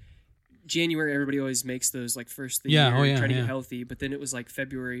 January everybody always makes those like first of the year trying to get healthy, but then it was like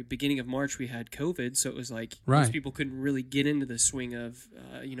February, beginning of March we had COVID, so it was like most people couldn't really get into the swing of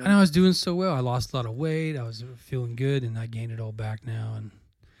and I was doing so well. I lost a lot of weight. I was feeling good, and I gained it all back now. And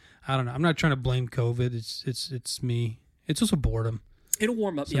I don't know. I'm not trying to blame COVID. It's me. It's also boredom. It'll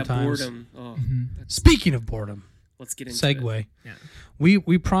warm up. Sometimes. Yeah, boredom. Oh, Speaking of boredom. let's get into it. Segue. Yeah.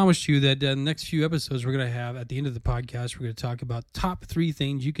 We promised you that the next few episodes we're going to have at the end of the podcast, we're going to talk about top 3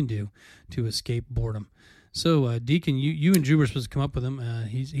 things you can do to escape boredom. So, Deacon, you and Drew were supposed to come up with them.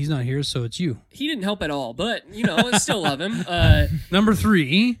 He's not here, so it's you. He didn't help at all, but I still love him. Number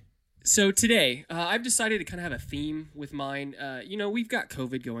 3. So today, I've decided to kind of have a theme with mine. We've got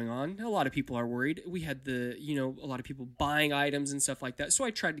COVID going on. A lot of people are worried. We had a lot of people buying items and stuff like that. So I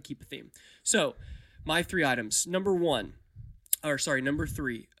tried to keep a theme. So my 3 items. Number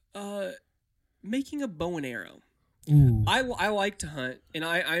 3. Making a bow and arrow. Ooh. I like to hunt, and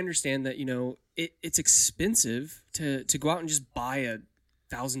I understand that it's expensive to go out and just buy a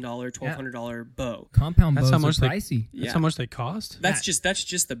 $1,000, $1,200 bow. Compound That's bows how are much pricey. That's how much they cost? That's just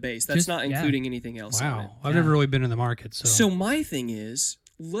the base. That's not including anything else. on it. Wow. I've never really been in the market. So my thing is,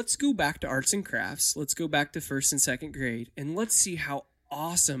 let's go back to arts and crafts. Let's go back to 1st and 2nd grade, and let's see how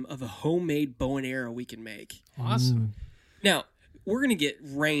awesome of a homemade bow and arrow we can make. Awesome. Now, we're going to get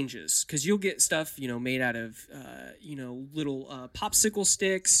ranges because you'll get stuff, made out of, little popsicle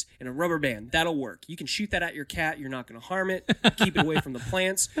sticks and a rubber band. That'll work. You can shoot that at your cat. You're not going to harm it. Keep it away from the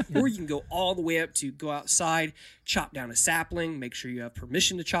plants. Or you can go all the way up to go outside, chop down a sapling, make sure you have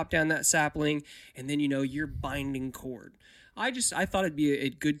permission to chop down that sapling, and then, you're binding cord. I thought it'd be a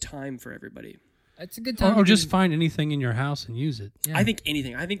good time for everybody. It's a good time. Or just find anything in your house and use it. Yeah. I think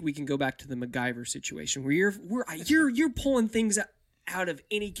anything. I think we can go back to the MacGyver situation where you're pulling things out of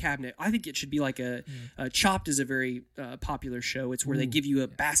any cabinet. I think it should be like Chopped is a very popular show. It's where they give you a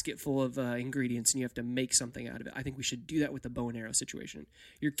basket full of ingredients and you have to make something out of it. I think we should do that with the bow and arrow situation.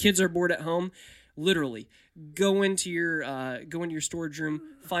 Your kids are bored at home. Literally, go into your storage room,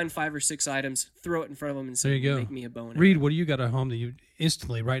 find 5 or 6 items, throw it in front of them, and say, There you go. "Make me a bow and arrow." Reed, what do you got at home that you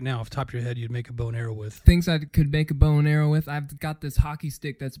instantly, right now, off the top of your head, you'd make a bow and arrow with? Things I could make a bow and arrow with. I've got this hockey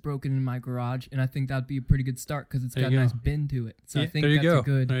stick that's broken in my garage, and I think that'd be a pretty good start because it's There got a you nice go. bend to it. So I think there you that's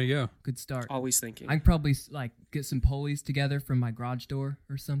go. a There you go. good start. Always thinking. I can probably get some pulleys together from my garage door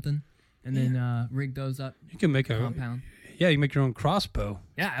or something, and then rig those up. You can make a Compound. Yeah, you make your own crossbow,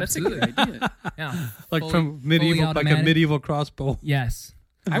 Yeah, That's a absolutely. good idea. Yeah, like Fully- from fully medieval, like a automatic. medieval crossbow. Yes,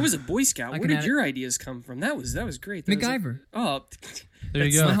 I was a Boy Scout. I Where can did add your ideas come from? That was great. That was MacGyver. There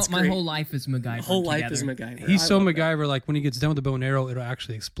you That's go. not- My great. whole life is MacGyver. whole life is together. MacGyver. He's I so love that. MacGyver, like when he gets done with the bow and arrow, it'll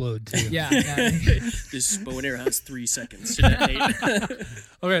actually explode too. Yeah. This bow and arrow has 3 seconds to detonate.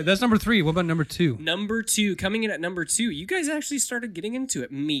 Okay, that's number 3. What about number 2? Number 2, coming in at number 2, you guys actually started getting into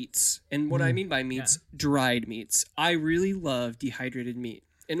it. Meats. And what I mean by meats, dried meats. I really love dehydrated meat.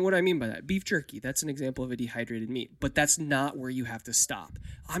 And what I mean by that, beef jerky, that's an example of a dehydrated meat. But that's not where you have to stop.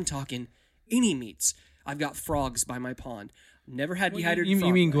 I'm talking any meats. I've got frogs by my pond. Never had dehydrated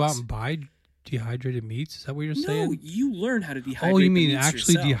You mean go out legs. and buy dehydrated meats? Is that what you're No, saying? you learn how to dehydrate Oh, you the mean meats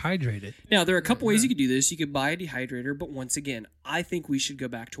actually yourself. dehydrate it? Now, there are a couple ways you could do this. You could buy a dehydrator, but once again, I think we should go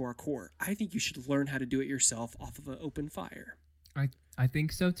back to our core. I think you should learn how to do it yourself off of an open fire. I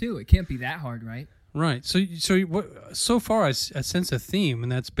think so too. It can't be that hard, right? Right. So far I sense a theme,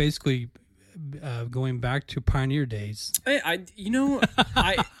 and that's basically going back to pioneer days. I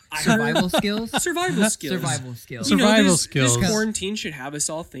Survival skills. survival skills. Survival skills. Survival this skills. quarantine should have us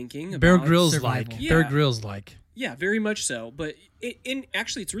all thinking Bear about Grylls survival. like. Yeah. Bear Grylls like. Yeah, very much so. But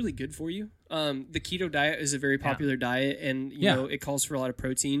actually, it's really good for you. The keto diet is a very popular diet, and you know it calls for a lot of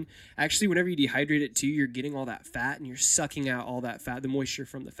protein. Actually, whenever you dehydrate it too, you're getting all that fat, and you're sucking out all that fat, the moisture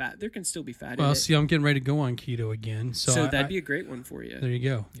from the fat. There can still be fat in it. Well, see, I'm getting ready to go on keto again, so that'd be a great one for you. There you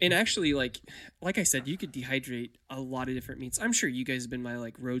go. And actually, like I said, you could dehydrate a lot of different meats. I'm sure you guys have been by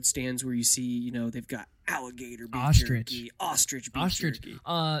like road stands where you see, you know, they've got alligator beef jerky, ostrich beef jerky.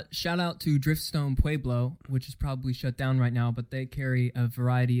 Shout out to Driftstone Pueblo, which is probably shut down right now, but they carry a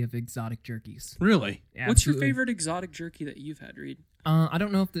variety of exotic jerkies. Really? Yeah, What's your favorite exotic jerky that you've had, Reed? I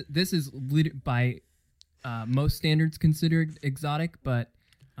don't know if this is by most standards considered exotic, but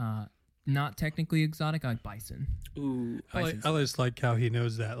not technically exotic. I like bison. Ooh, I just like how he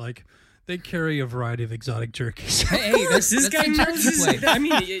knows that. Like, they carry a variety of exotic jerkies. Hey, this guy knows his place. I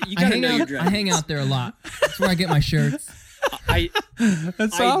mean, you gotta know your dragons. I hang out there a lot. That's where I get my shirts.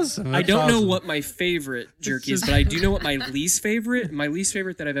 That's awesome. I don't know what my favorite jerky is, but I do know what my least favorite. My least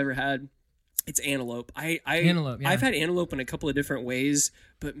favorite that I've ever had. It's antelope. Antelope. Yeah. I've had antelope in a couple of different ways,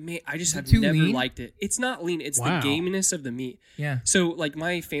 but I just have too never lean? liked it. It's not lean. It's Wow. the gaminess of the meat. Yeah. So like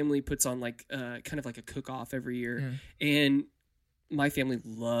my family puts on like kind of like a cook off every year, and my family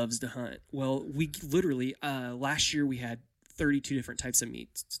loves to hunt. Well, we literally last year we had 32 different types of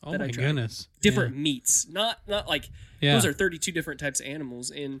meats. Oh that my I tried. goodness. Different meats, not like Yeah. those are 32 different types of animals,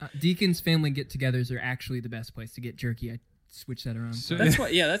 and Deacon's family get-togethers are actually the best place to get jerky. I switch that around. So- that's why.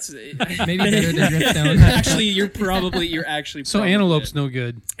 Yeah, that's Maybe better than Driftstone. actually you're actually So probably antelope's good. no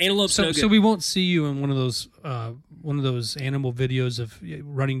good. Antelope's So no good. so we won't see you in one of those animal videos of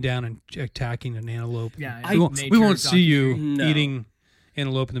running down and attacking an antelope. Yeah, we won't see you No. eating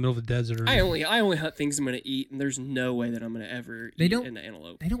antelope in the middle of the desert. Or I only hunt things I'm going to eat, and there's no way that I'm going to ever eat an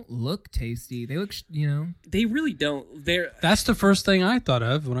antelope. They don't look tasty. They look, you know. They really don't. That's the first thing I thought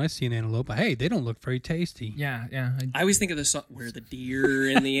of when I see an antelope. Hey, they don't look very tasty. Yeah. I always think of the song where the deer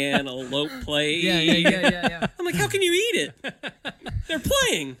and the antelope play. Yeah. I'm like, how can you eat it? They're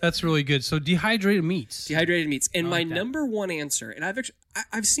playing. That's really good. So dehydrated meats. Dehydrated meats. And my like that. number one answer, and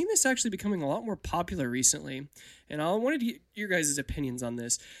I've seen this actually becoming a lot more popular recently, and I wanted to get your guys' opinions on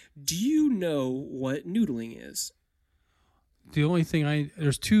this. Do you know what noodling is? The only thing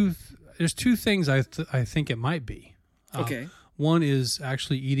there's two things I think it might be. Okay. One is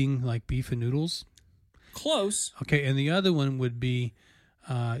actually eating like beef and noodles. Close. Okay, and the other one would be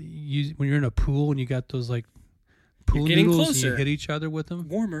when you're in a pool and you got those like pool getting noodles closer. and you hit each other with them.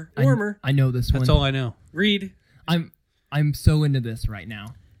 Warmer. I know this That's one. all I know. Reed. I'm so into this right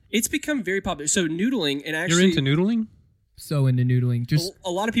now. It's become very popular. So noodling, and actually, You're into noodling? So into noodling. Just a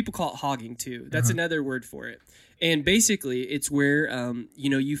lot of people call it hogging too. That's another word for it. And basically, it's where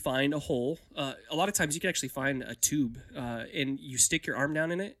you find a hole. A lot of times, you can actually find a tube, and you stick your arm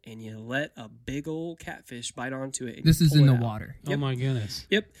down in it, and you let a big old catfish bite onto it. And this you is pull in it the out. water. Oh my goodness.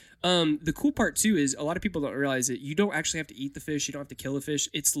 Yep. The cool part too is a lot of people don't realize that you don't actually have to eat the fish. You don't have to kill a fish.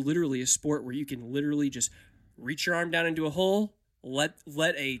 It's literally a sport where you can literally just reach your arm down into a hole, let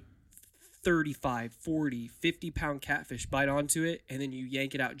a 35, 40, 50-pound catfish bite onto it, and then you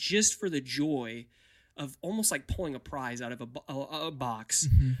yank it out just for the joy of almost like pulling a prize out of a box.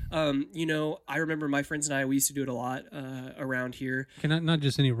 I remember my friends and we used to do it a lot around here. Okay, not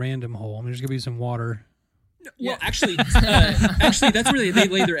just any random hole. I mean, there's gonna be some water. Well, actually, that's where they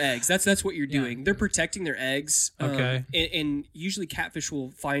lay their eggs. That's what you're doing. They're protecting their eggs. Okay. And usually catfish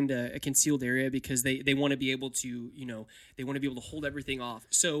will find a concealed area because they want to be able to, they want to be able to hold everything off.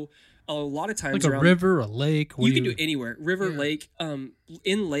 So a lot of times Like a river, a lake. you can do it anywhere. River, lake.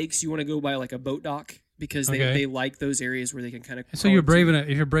 In lakes, you want to go by like a boat dock because they like those areas where they can kind of. So you're brave enough.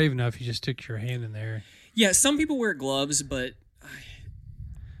 If you're brave enough, you just stick your hand in there. Yeah, some people wear gloves, but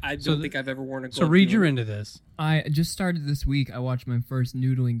I don't think I've ever worn a glove. So Reed, you're into this. I just started this week. I watched my first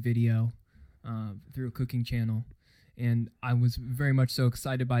noodling video through a cooking channel, and I was very much so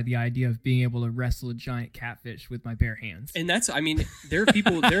excited by the idea of being able to wrestle a giant catfish with my bare hands. And there are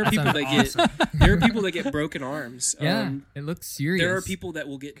people that get broken arms. It looks serious. There are people that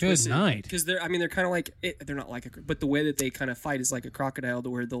will get Good twisted night. because they're kind of like they're not like but the way that they kind of fight is like a crocodile, to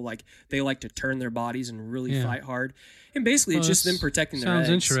where they like to turn their bodies and really fight hard, and basically it's just them protecting their eggs.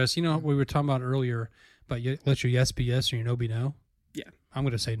 Sounds interesting. You know, we were talking about earlier, but let your yes be yes or your no be no. Yeah, I'm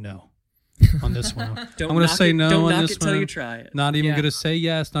going to say no on this one. I'm don't going to knock say it- no don't on knock this it till one. you try it. Not even Yeah. going to say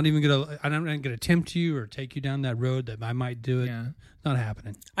yes. Not even going to. I'm not going to tempt you or take you down that road that I might do it. Yeah. Not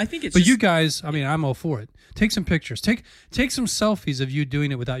happening. I think it's. But just, you guys, I mean, I'm all for it. Take some pictures. Take some selfies of you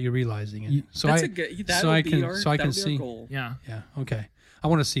doing it without you realizing it. So that's I a good. so That'll I be can our, so I that'll can be see. our goal. Yeah. Yeah. Okay. I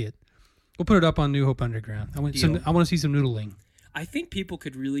want to see it. We'll put it up on New Hope Underground. I want to see some noodling. I think people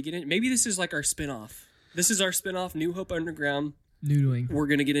could really get in. Maybe this is like our spinoff. This is our spinoff, New Hope Underground. Noodling. We're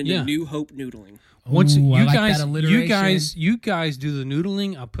gonna get into Yeah. New Hope noodling. Once Ooh, I you like guys, that you alliteration. guys do the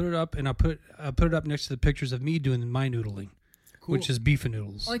noodling. I'll put it up, and I'll put it up next to the pictures of me doing my noodling, which is beef and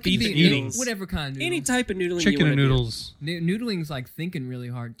noodles, Well, it could beef be noodles. whatever kind of noodles. Any type of noodling. chicken you and wanna do. noodles. Noodling's like thinking really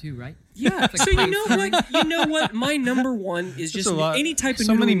hard too, right? Yeah. It's like So you know what? My number one is just a lot. any type of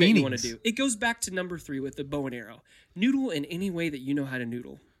So many noodling that you want to meanings. do. It goes back to number 3 with the bow and arrow. Noodle in any way that you know how to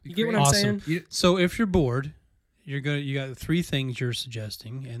noodle. You get what I'm Awesome. saying? So if you're bored, you got 3 things you're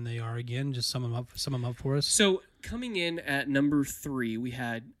suggesting, and they are, again, just sum them up for us. So coming in at number 3, we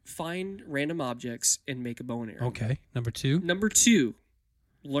had find random objects and make a bow and arrow. Okay. Number 2 Number 2,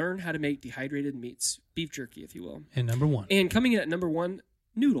 learn how to make dehydrated meats, beef jerky, if you will. and number 1. And coming in at number 1,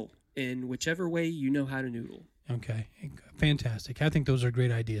 noodle in whichever way you know how to noodle. Okay, fantastic. I think those are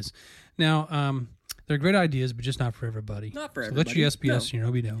great ideas. Now, they're great ideas, but just not for everybody. Not for so everybody. let your SBS,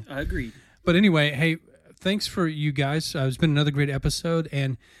 No. know. Agreed. But anyway, hey, thanks for you guys. It's been another great episode,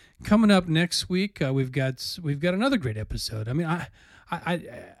 and coming up next week, we've got another great episode. I mean,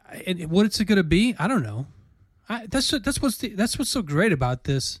 and what it's going to be, I don't know. That's what's so great about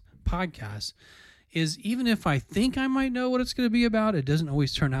this podcast is even if I think I might know what it's going to be about, it doesn't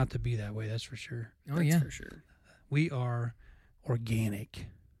always turn out to be that way. That's for sure. Oh That's yeah, for sure. We are organic.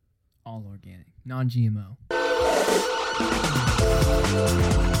 all organic, non-GMO.